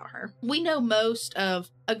lot about her. We know most of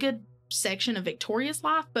a good section of Victoria's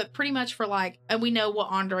life, but pretty much and we know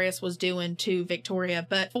what Andreas was doing to Victoria,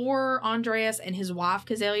 but for Andreas and his wife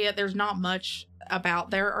Cazelia, there's not much about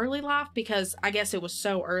their early life, because I guess it was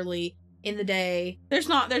so early in the day. There's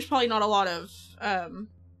probably not a lot of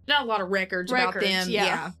records about them.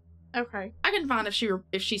 Yeah. Okay. I can find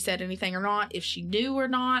if she said anything or not, if she knew or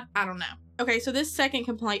not. I don't know. Okay, so this second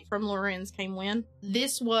complaint from Lorenz came when?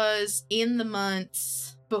 This was in the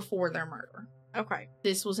months before their murder. Okay.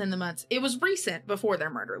 This was in the months. It was recent before their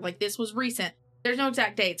murder. This was recent. There's no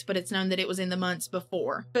exact dates, but it's known that it was in the months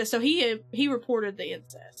before. But so he reported the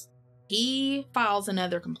incest. He files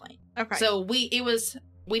another complaint. Okay. So we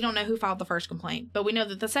don't know who filed the first complaint, but we know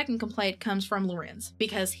that the second complaint comes from Lorenz,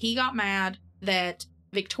 because he got mad that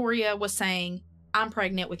Victoria was saying, I'm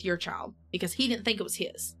pregnant with your child, because he didn't think it was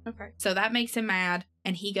his. Okay. So that makes him mad,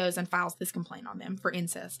 and he goes and files this complaint on them for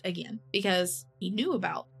incest again, because he knew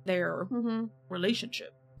about their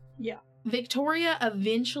relationship. Yeah. Victoria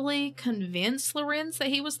eventually convinced Lorenz that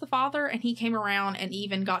he was the father, and he came around and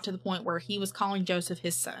even got to the point where he was calling Joseph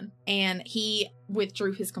his son, and he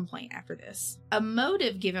withdrew his complaint after this. A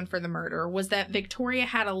motive given for the murder was that Victoria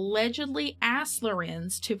had allegedly asked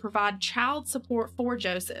Lorenz to provide child support for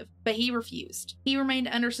Joseph, but he refused. He remained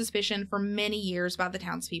under suspicion for many years by the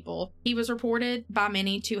townspeople. He was reported by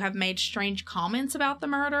many to have made strange comments about the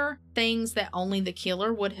murder, things that only the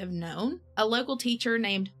killer would have known. A local teacher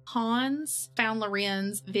named Hans found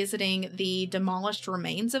Lorenz visiting the demolished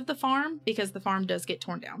remains of the farm, because the farm does get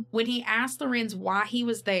torn down. When he asked Lorenz why he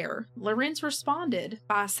was there, Lorenz responded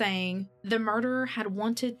by saying the murderer had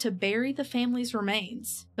wanted to bury the family's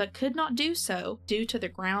remains, but could not do so due to the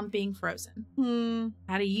ground being frozen.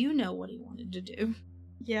 How do you know what he wanted to do?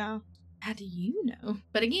 Yeah. How do you know?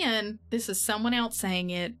 But again, this is someone else saying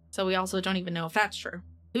it, so we also don't even know if that's true.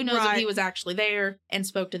 Who knows if he was actually there and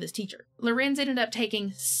spoke to this teacher. Lorenz ended up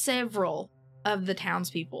taking several of the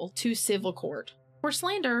townspeople to civil court for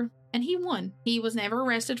slander, and he won. He was never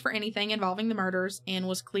arrested for anything involving the murders and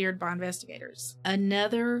was cleared by investigators.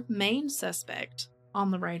 Another main suspect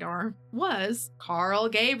on the radar was Carl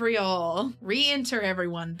Gabriel. Re-enter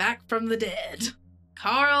everyone back from the dead.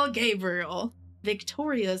 Carl Gabriel,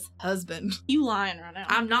 Victoria's husband. You lying right now.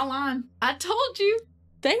 I'm not lying. I told you.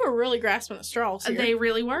 They were really grasping at straws here. They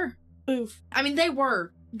really were. Oof. I mean, they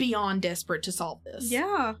were beyond desperate to solve this.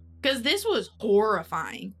 Yeah. Because this was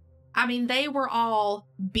horrifying. I mean, they were all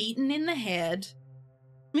beaten in the head,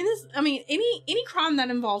 Any crime that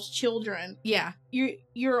involves children, Yeah.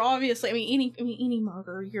 you're obviously, any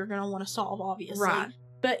murder you're gonna want to solve, obviously. Right.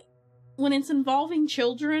 But when it's involving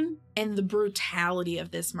children, And the brutality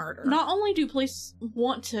of this murder. not only do police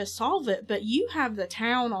want to solve it, but you have the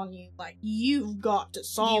town on you. Like, you've got to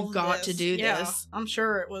solve You've got this. to do Yeah, this. I'm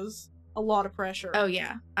sure it was a lot of pressure. Oh,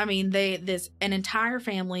 yeah. I mean, an entire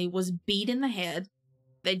family was beat in the head.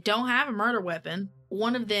 They don't have a murder weapon.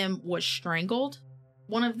 One of them was strangled.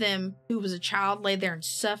 One of them, who was a child, lay there and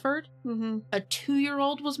suffered. Mm-hmm. A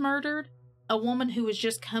 2-year-old was murdered. A woman who was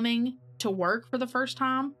just coming to work for the first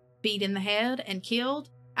time, beat in the head and killed.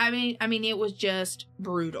 I mean, it was just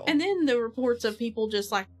brutal. And then the reports of people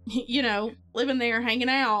just like, living there, hanging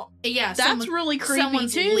out. Yeah, that's really creepy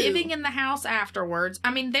someone's too. living in the house afterwards.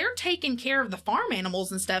 I mean, they're taking care of the farm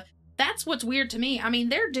animals and stuff. That's what's weird to me. I mean,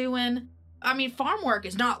 farm work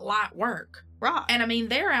is not light work. Right. And I mean,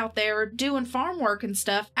 they're out there doing farm work and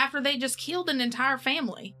stuff after they just killed an entire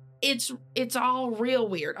family. It's all real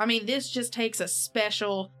weird. I mean, this just takes a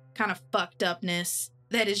special kind of fucked upness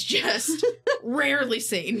that is just rarely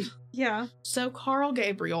seen. Yeah. So Carl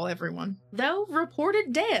Gabriel, everyone, though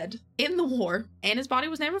reported dead in the war and his body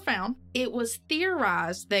was never found, it was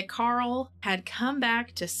theorized that Carl had come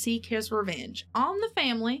back to seek his revenge on the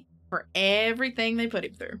family for everything they put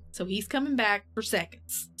him through. So he's coming back for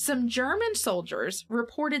seconds. Some German soldiers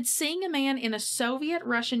reported seeing a man in a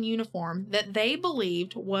Soviet-Russian uniform that they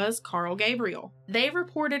believed was Carl Gabriel. They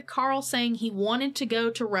reported Carl saying he wanted to go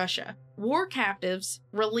to Russia. War captives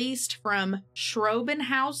released from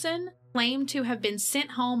Schrobenhausen claimed to have been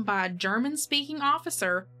sent home by a German-speaking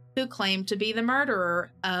officer who claimed to be the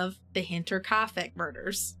murderer of the Hinterkaifeck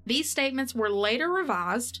murders. These statements were later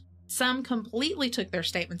revised. Some completely took their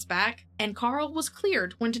statements back, and Carl was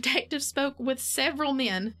cleared when detectives spoke with several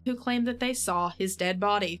men who claimed that they saw his dead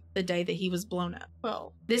body the day that he was blown up.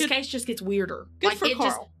 Well, this case just gets weirder. Good for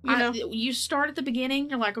Carl. You start at the beginning,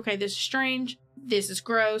 you're like, okay, this is strange, this is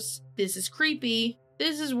gross, this is creepy,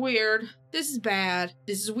 this is weird, this is bad,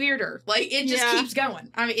 this is weirder. Like, it just keeps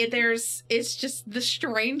going. I mean, it's just the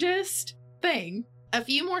strangest thing. A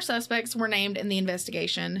few more suspects were named in the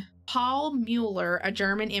investigation. Paul Mueller, a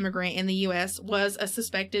German immigrant in the U.S., was a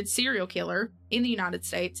suspected serial killer in the United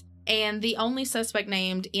States, and the only suspect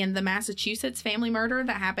named in the Massachusetts family murder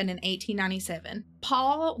that happened in 1897.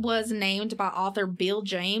 Paul was named by author Bill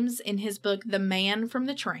James in his book The Man from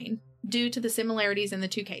the Train, due to the similarities in the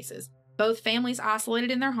two cases. Both families isolated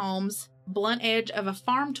in their homes. Blunt edge of a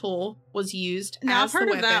farm tool was used as the weapon. I've heard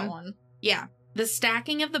of that one. Yeah. The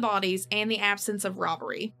stacking of the bodies and the absence of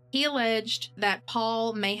robbery. He alleged that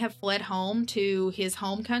Paul may have fled home to his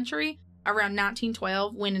home country around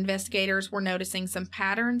 1912 when investigators were noticing some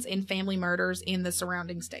patterns in family murders in the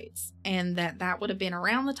surrounding states, and that would have been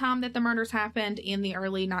around the time that the murders happened in the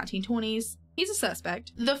early 1920s. He's a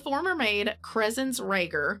suspect. The former maid, Crescens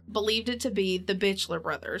Rager, believed it to be the Bichler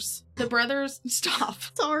brothers. The brothers... Stop.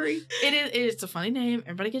 Sorry. It's a funny name.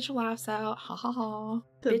 Everybody get your laughs out. Ha ha ha.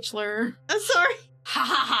 Bichler. I'm sorry. Ha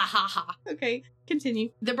ha ha ha ha. Okay, continue.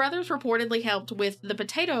 The brothers reportedly helped with the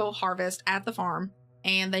potato harvest at the farm,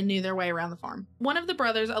 and they knew their way around the farm. One of the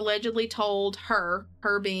brothers allegedly told her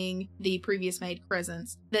being the previous maid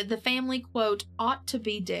Crescens, that the family, quote, ought to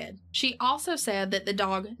be dead. She also said that the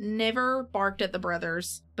dog never barked at the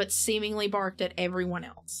brothers, but seemingly barked at everyone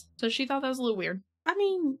else. So she thought that was a little weird. I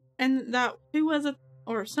mean, and that, who was it?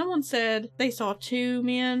 Or someone said they saw two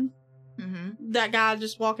men. Mm-hmm. That guy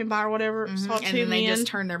just walking by or whatever saw two men. And then they just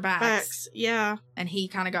turned their backs. Yeah. And he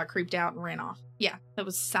kind of got creeped out and ran off. Yeah, that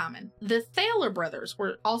was Simon. The Thaler brothers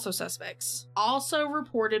were also suspects. Also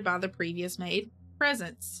reported by the previous maid,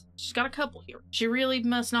 Crescens. She's got a couple here. She really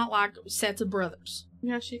must not like sets of brothers.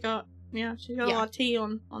 Yeah, she got a lot of tea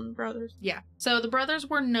on brothers. Yeah. So the brothers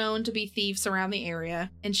were known to be thieves around the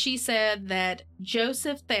area. And she said that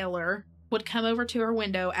Joseph Thaler would come over to her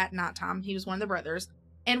window at nighttime. He was one of the brothers.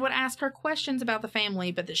 And would ask her questions about the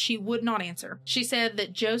family, but that she would not answer. She said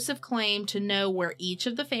that Joseph claimed to know where each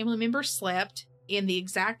of the family members slept, in the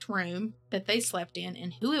exact room that they slept in,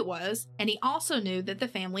 and who it was, and he also knew that the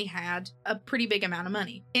family had a pretty big amount of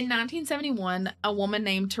money. In 1971, a woman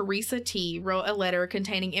named Teresa T. wrote a letter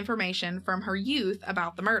containing information from her youth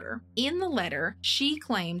about the murder. In the letter, she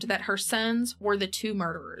claimed that her sons were the two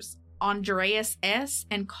murderers, Andreas S.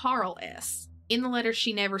 and Carl S. In the letter,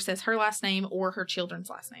 she never says her last name or her children's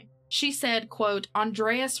last name. She said, quote,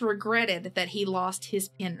 Andreas regretted that he lost his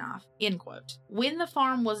penknife, end quote. When the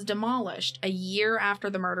farm was demolished a year after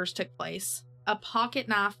the murders took place, a pocket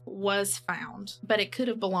knife was found, but it could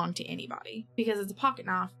have belonged to anybody because it's a pocket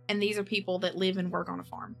knife and these are people that live and work on a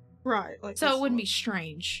farm. Right. So it wouldn't be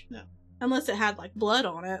strange. No. Unless it had, like, blood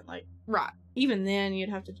on it. Like, Right. even then, you'd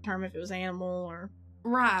have to determine if it was animal or...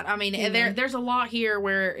 Right. I mean, there's a lot here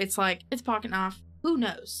where it's like, it's a pocket knife. Who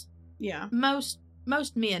knows? Yeah. Most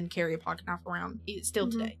men carry a pocket knife around still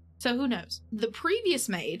today. So who knows? The previous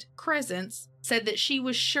maid, Crescence, said that she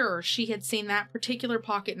was sure she had seen that particular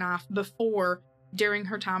pocket knife before during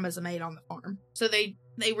her time as a maid on the farm. So they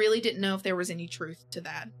really didn't know if there was any truth to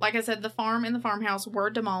that. Like I said, the farm and the farmhouse were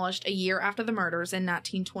demolished a year after the murders in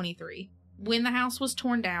 1923. When the house was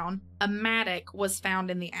torn down, a mattock was found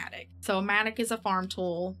in the attic. So a mattock is a farm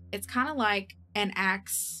tool. It's kind of like an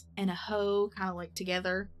axe and a hoe, kind of like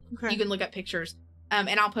together. Okay. You can look up pictures. And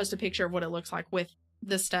I'll post a picture of what it looks like with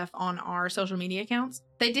the stuff on our social media accounts.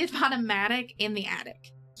 They did find a mattock in the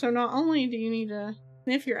attic. So not only do you need to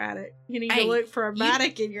sniff your attic, you need to look for a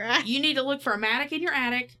mattock in your attic. You need to look for a mattock in your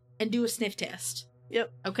attic and do a sniff test.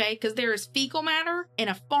 Yep. Okay? Because there is fecal matter in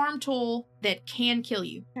a farm tool that can kill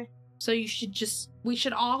you. Okay. So we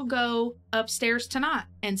should all go upstairs tonight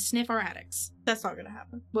and sniff our attics. That's not going to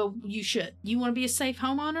happen. Well, you should. You want to be a safe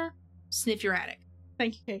homeowner? Sniff your attic.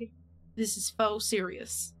 Thank you, Katie. This is faux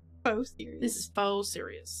serious. Faux serious. This is faux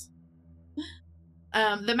serious.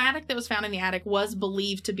 The mattock that was found in the attic was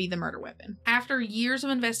believed to be the murder weapon. After years of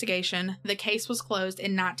investigation, the case was closed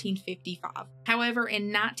in 1955. However,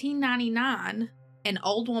 in 1999, an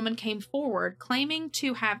old woman came forward claiming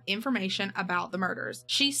to have information about the murders.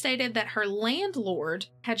 She stated that her landlord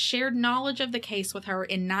had shared knowledge of the case with her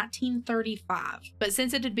in 1935, but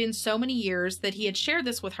since it had been so many years that he had shared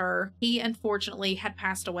this with her, he unfortunately had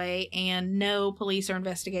passed away and no police or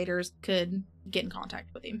investigators could get in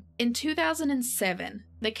contact with him. In 2007,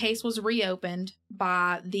 the case was reopened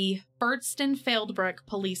by the Furstenfeldbruck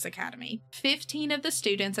Police Academy. 15 of the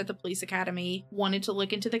students at the police academy wanted to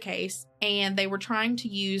look into the case, and they were trying to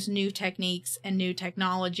use new techniques and new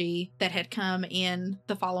technology that had come in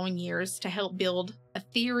the following years to help build a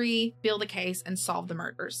theory, build a case, and solve the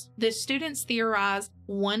murders. The students theorized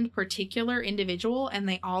one particular individual, and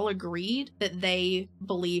they all agreed that they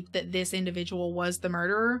believed that this individual was the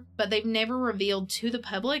murderer, but they've never revealed to the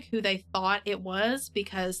public who they thought it was,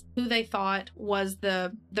 because who they thought was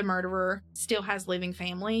the murderer still has living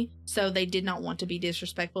family, so they did not want to be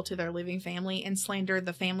disrespectful to their living family and slander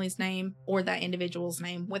the family's name or that individual's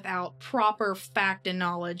name without proper fact and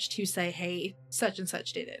knowledge to say, hey, such and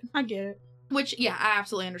such did it. I get it. Which, yeah, I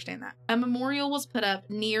absolutely understand that. A memorial was put up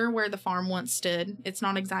near where the farm once stood. It's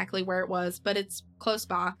not exactly where it was, but it's close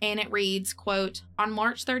by. And it reads, quote, "On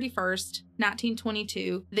March 31st,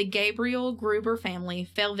 1922, the Gabriel Gruber family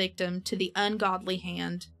fell victim to the ungodly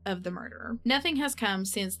hand of the murderer." Nothing has come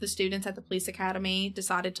since the students at the police academy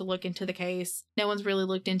decided to look into the case. No one's really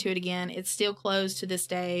looked into it again. It's still closed to this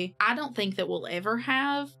day. I don't think that we'll ever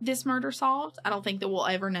have this murder solved. I don't think that we'll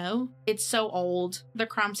ever know. It's so old. The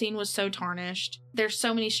crime scene was so tarnished. There's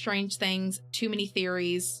so many strange things, too many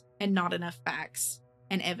theories, and not enough facts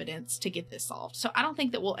and evidence to get this solved. So I don't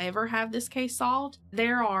think that we'll ever have this case solved.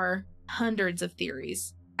 There are hundreds of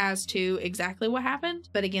theories as to exactly what happened,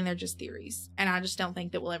 but again, they're just theories, and I just don't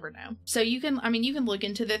think that we'll ever know. So you can look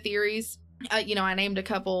into the theories. I named a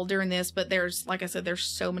couple during this, but there's, like I said, there's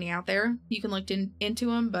so many out there. You can look into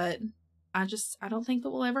them, but I don't think that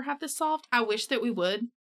we'll ever have this solved. I wish that we would.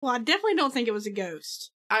 Well, I definitely don't think it was a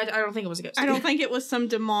ghost. I don't think it was a ghost. I don't think it was some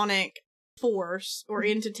demonic force or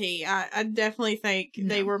entity. I definitely think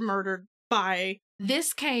they were murdered by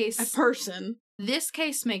this case. A person. This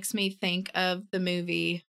case makes me think of the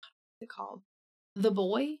movie, what's it called? The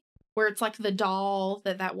Boy, where it's like the doll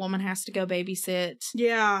that woman has to go babysit.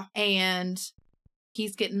 Yeah. And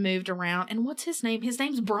he's getting moved around. And what's his name? His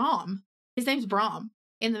name's Brom. His name's Brom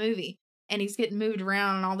in the movie. And he's getting moved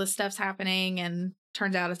around and all this stuff's happening. And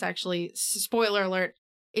turns out it's actually, spoiler alert,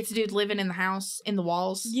 it's a dude living in the house, in the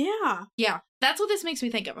walls. Yeah. Yeah. That's what this makes me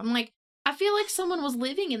think of. I'm like, I feel like someone was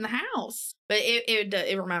living in the house. But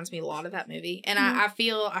it reminds me a lot of that movie. And I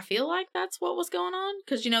feel like that's what was going on.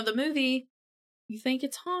 Because, the movie, you think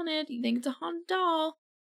it's haunted. You think it's a haunted doll.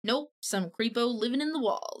 Nope. Some creepo living in the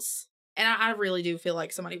walls. And I really do feel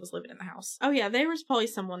like somebody was living in the house. Oh, yeah. There was probably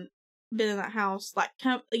someone been in that house, like,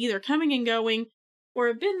 either coming and going, or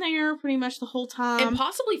have been there pretty much the whole time. And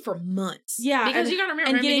possibly for months. Yeah. Because you gotta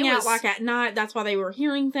remember. And getting out, like, at night. That's why they were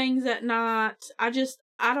hearing things at night. I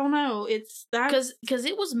don't know. It's that. Because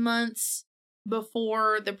it was months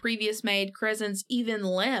before the previous maid, Crescence, even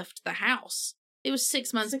left the house. It was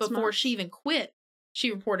 6 months before she even quit.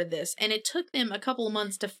 She reported this. And it took them a couple of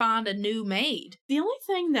months to find a new maid. The only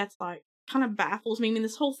thing that's, like, kind of baffles me, I mean,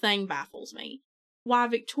 this whole thing baffles me. Why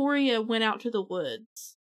Victoria went out to the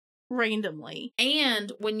woods randomly.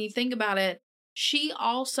 And when you think about it, she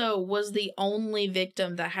also was the only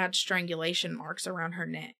victim that had strangulation marks around her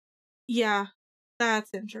neck. Yeah, that's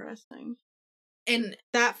interesting. And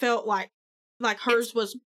that felt like hers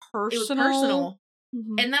was personal. It was personal.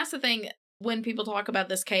 Mm-hmm. And that's the thing, when people talk about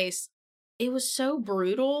this case, it was so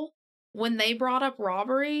brutal. When they brought up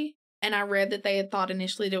robbery, and I read that they had thought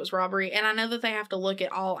initially that it was robbery, and I know that they have to look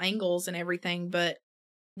at all angles and everything, but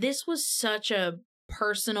this was such a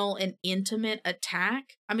personal and intimate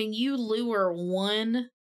attack. I mean, you lure one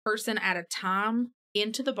person at a time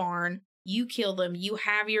into the barn, you kill them, you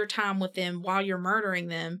have your time with them while you're murdering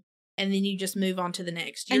them, and then you just move on to the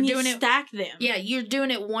next. You're doing it, stack them. Yeah, you're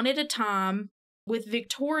doing it one at a time. With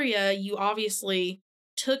Victoria, you obviously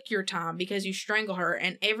took your time because you strangle her,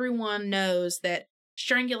 and everyone knows that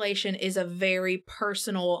strangulation is a very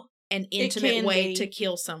personal and intimate way to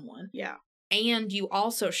kill someone. Yeah. And you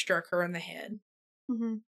also struck her in the head.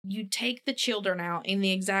 Mm-hmm. You take the children out in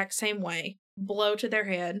the exact same way, blow to their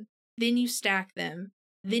head, then you stack them,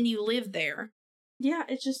 then you live there. Yeah,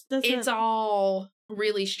 it just doesn't... It's all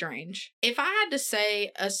really strange. If I had to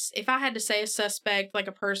say a suspect, like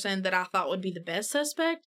a person that I thought would be the best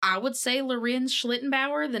suspect, I would say Lorenz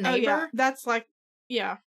Schlittenbauer, the neighbor. Oh, yeah. That's like,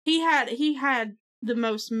 yeah. He had the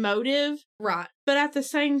most motive. Right. But at the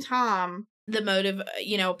same time... The motive,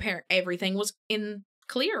 everything was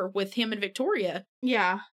clear with him and Victoria.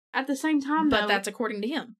 Yeah. At the same time, but that's according to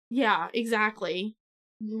him. Yeah, exactly.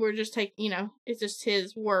 We're just taking, it's just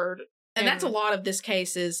his word. And that's a lot of this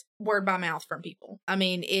case is word by mouth from people. I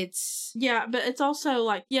mean, it's... Yeah, but it's also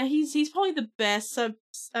like, yeah, he's probably the best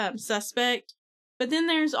suspect. But then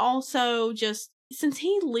there's also just, since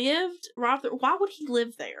he lived right there, why would he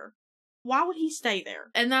live there? Why would he stay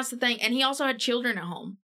there? And that's the thing. And he also had children at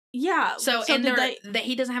home. Yeah. So and that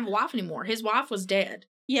he doesn't have a wife anymore. His wife was dead.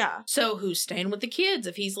 Yeah. So who's staying with the kids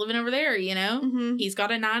if he's living over there, Mm-hmm. He's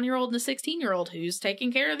got a 9-year-old and a 16-year-old. Who's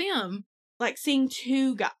taking care of them? Like seeing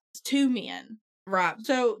two men. Right.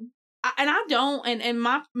 So,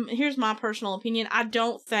 here's my personal opinion. I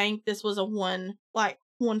don't think this was one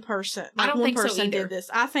person. I don't think so either. Did this.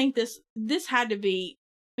 I think this had to be,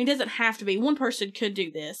 it doesn't have to be. One person could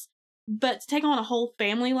do this. But to take on a whole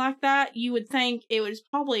family like that, you would think it was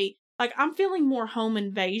probably, I'm feeling more home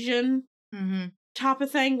invasion type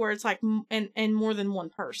of thing, where it's and more than one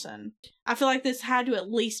person. I feel like this had to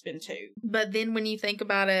at least been two. But then when you think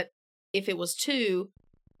about it, if it was two,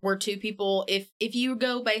 were two people, if you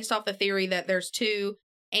go based off the theory that there's two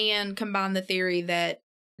and combine the theory that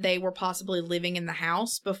they were possibly living in the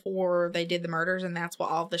house before they did the murders and that's what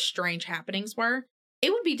all the strange happenings were,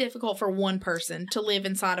 it would be difficult for one person to live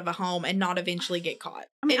inside of a home and not eventually get caught.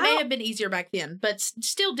 It may have been easier back then, but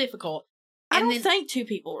still difficult. I don't think two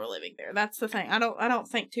people were living there. That's the thing. I don't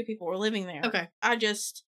think two people were living there. Okay. I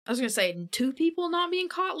was going to say, two people not being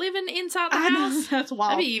caught living inside the house? Know, that's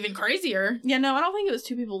wild. That'd be even crazier. Yeah, no, I don't think it was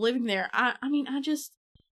two people living there.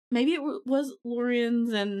 Maybe it was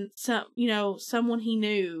Lorenz and someone he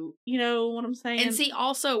knew. You know what I'm saying? And see,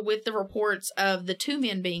 also with the reports of the two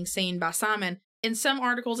men being seen by Simon, in some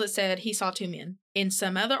articles it said he saw two men. In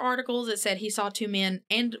some other articles it said he saw two men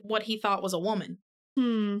and what he thought was a woman.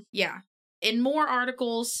 Yeah. In more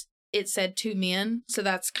articles it said two men, so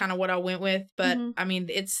that's kind of what I went with. But I mean,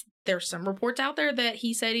 there's some reports out there that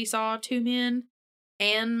he said he saw two men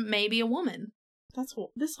and maybe a woman.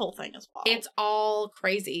 This whole thing is wild. It's all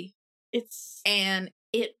crazy. And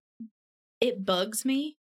it bugs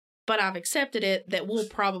me, but I've accepted it that we'll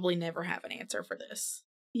probably never have an answer for this.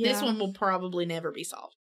 Yeah. This one will probably never be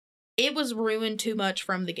solved. It was ruined too much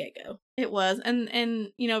from the get-go. It was. And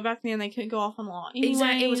back then they couldn't go off on law. Anyways,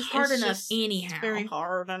 exactly. It was hard enough anyhow. It's very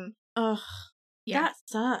hard. And, yeah. That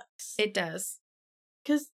sucks. It does.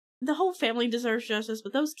 Because the whole family deserves justice,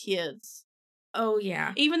 but those kids. Oh,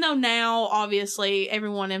 yeah. Even though now, obviously,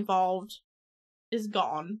 everyone involved is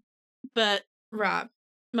gone. But. Right.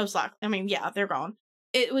 Most likely. Yeah, they're gone.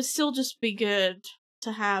 It would still just be good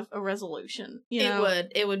to have a resolution.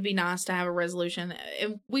 It would be nice to have a resolution.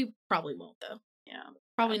 We probably won't, though. Yeah.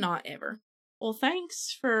 Probably not ever. Well,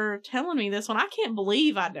 thanks for telling me this one. I can't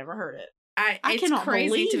believe I'd never heard it. I it's cannot crazy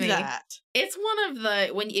believe to me. That. It's one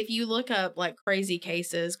of if you look up crazy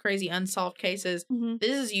cases, crazy unsolved cases,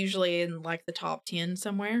 this is usually in the top 10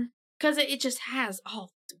 somewhere. Because it just has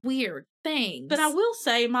all weird things. But I will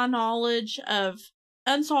say my knowledge of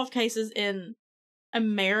unsolved cases in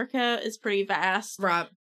America is pretty vast. Right.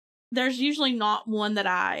 There's usually not one that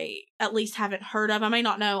I at least haven't heard of. I may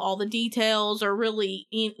not know all the details or really,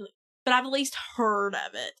 but I've at least heard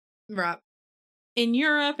of it. Right. In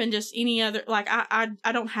Europe and just any other, I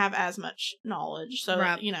don't have as much knowledge. So,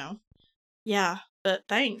 right. Yeah, but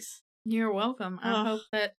thanks. You're welcome. I hope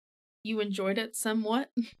that you enjoyed it somewhat.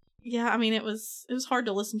 Yeah, I mean, it was hard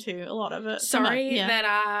to listen to, a lot of it. Sorry that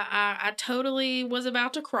I totally was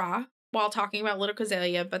about to cry while talking about Little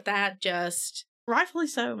Cazelia, but that just... Rightfully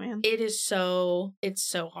so, man. It's so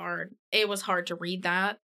hard. It was hard to read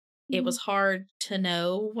that. Mm-hmm. It was hard to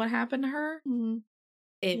know what happened to her. Mm-hmm.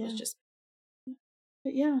 It was just...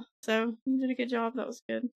 But yeah, so you did a good job. That was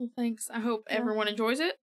good. Well, thanks. I hope everyone enjoys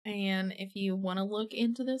it. And if you want to look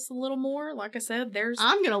into this a little more, like I said,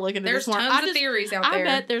 I'm going to look into this more. There's tons of theories out there. I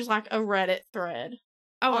bet there's like a Reddit thread.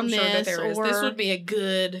 Oh, I'm sure that there is. This would be a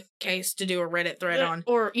good case to do a Reddit thread on.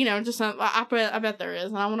 Or, just some, I bet there is.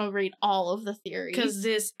 And I want to read all of the theories.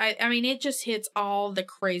 Because I mean, it just hits all the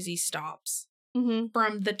crazy stops. Mm-hmm.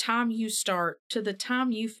 From the time you start to the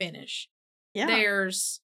time you finish. Yeah.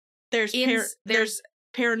 There's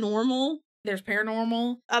paranormal. There's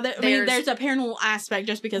paranormal. There's a paranormal aspect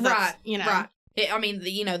just because that's, Right.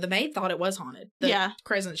 The maid thought it was haunted.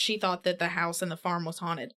 Crescent, she thought that the house and the farm was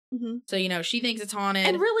haunted. Mm-hmm. So, she thinks it's haunted.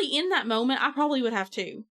 And really, in that moment, I probably would have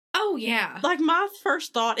too. Oh, yeah. Like, my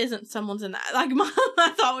first thought isn't someone's in that. Like, my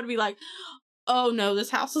thought would be like, oh, no, this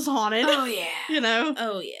house is haunted. Oh, yeah.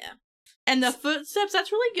 Oh, yeah. And the footsteps,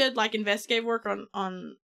 that's really good, like, investigative work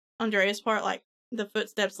on Andrea's part. Like, the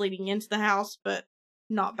footsteps leading into the house, but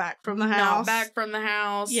not back from the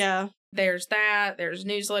house. Yeah. There's that. There's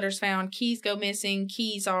newsletters found. Keys go missing.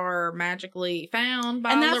 Keys are magically found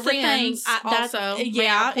by Lorenz. The thing. Also,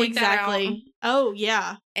 yeah, exactly. Oh,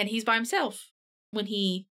 yeah. And he's by himself when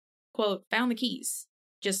he, quote, found the keys.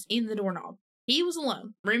 Just in the doorknob. He was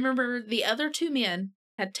alone. Remember, the other two men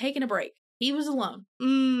had taken a break. He was alone.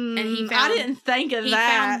 And he found... I didn't think of that. He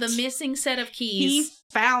found the missing set of keys. He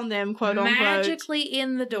found them, quote, unquote. Magically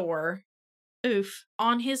in the door. Oof.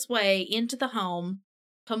 On his way into the home.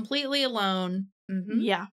 Completely alone. Mm-hmm.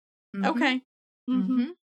 Yeah. Mm-hmm. Okay.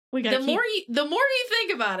 Mm-hmm. We got the more you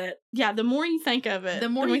think about it. Yeah, the more you think of it. The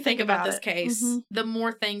more you think about this case, the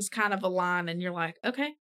more things kind of align and you're like,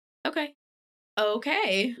 okay. But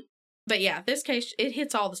yeah, this case, it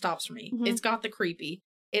hits all the stops for me. Mm-hmm. It's got the creepy.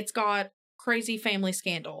 It's got crazy family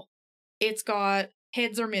scandal. It's got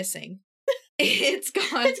heads are missing. It's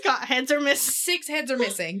got heads are missing. 6 heads are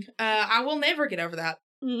missing. I will never get over that.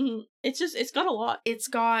 Mm-hmm. It's got a lot. It's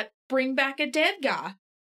got bring back a dead guy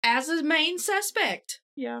as a main suspect.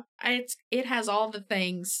 Yeah. It has all the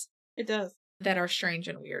things. It does. That are strange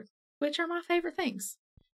and weird, which are my favorite things.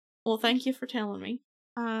 Well, thank you for telling me.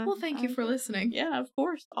 Thank you for listening. Yeah, of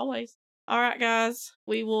course. Always. All right, guys.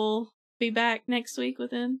 We will be back next week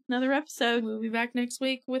with another episode. We'll be back next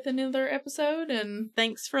week with another episode, and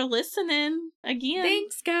thanks for listening again.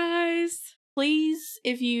 Thanks, guys. Please,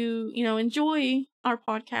 if you enjoy our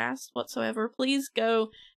podcast whatsoever, please go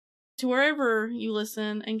to wherever you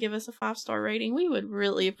listen and give us a 5-star rating. We would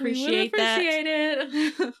really appreciate that.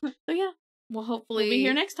 It. So yeah. Well, hopefully we'll be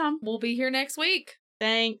here next time. We'll be here next week.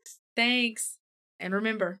 Thanks. And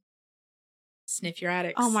remember, sniff your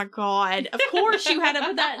attics. Oh my God. Of course you had to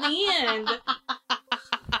put that in the end.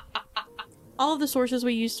 All of the sources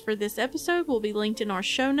we used for this episode will be linked in our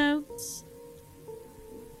show notes.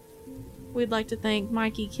 We'd like to thank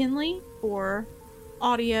Mikey Kinley for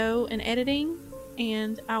audio and editing,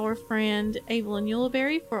 and our friend Evelyn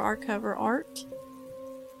Uleberry for our cover art.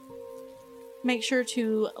 Make sure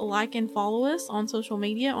to like and follow us on social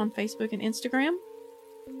media on Facebook and Instagram.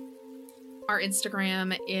 Our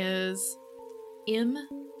Instagram is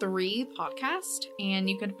M3 Podcast, and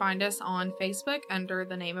you can find us on Facebook under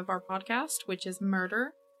the name of our podcast, which is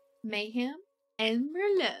Murder, Mayhem, and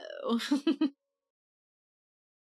Merlot.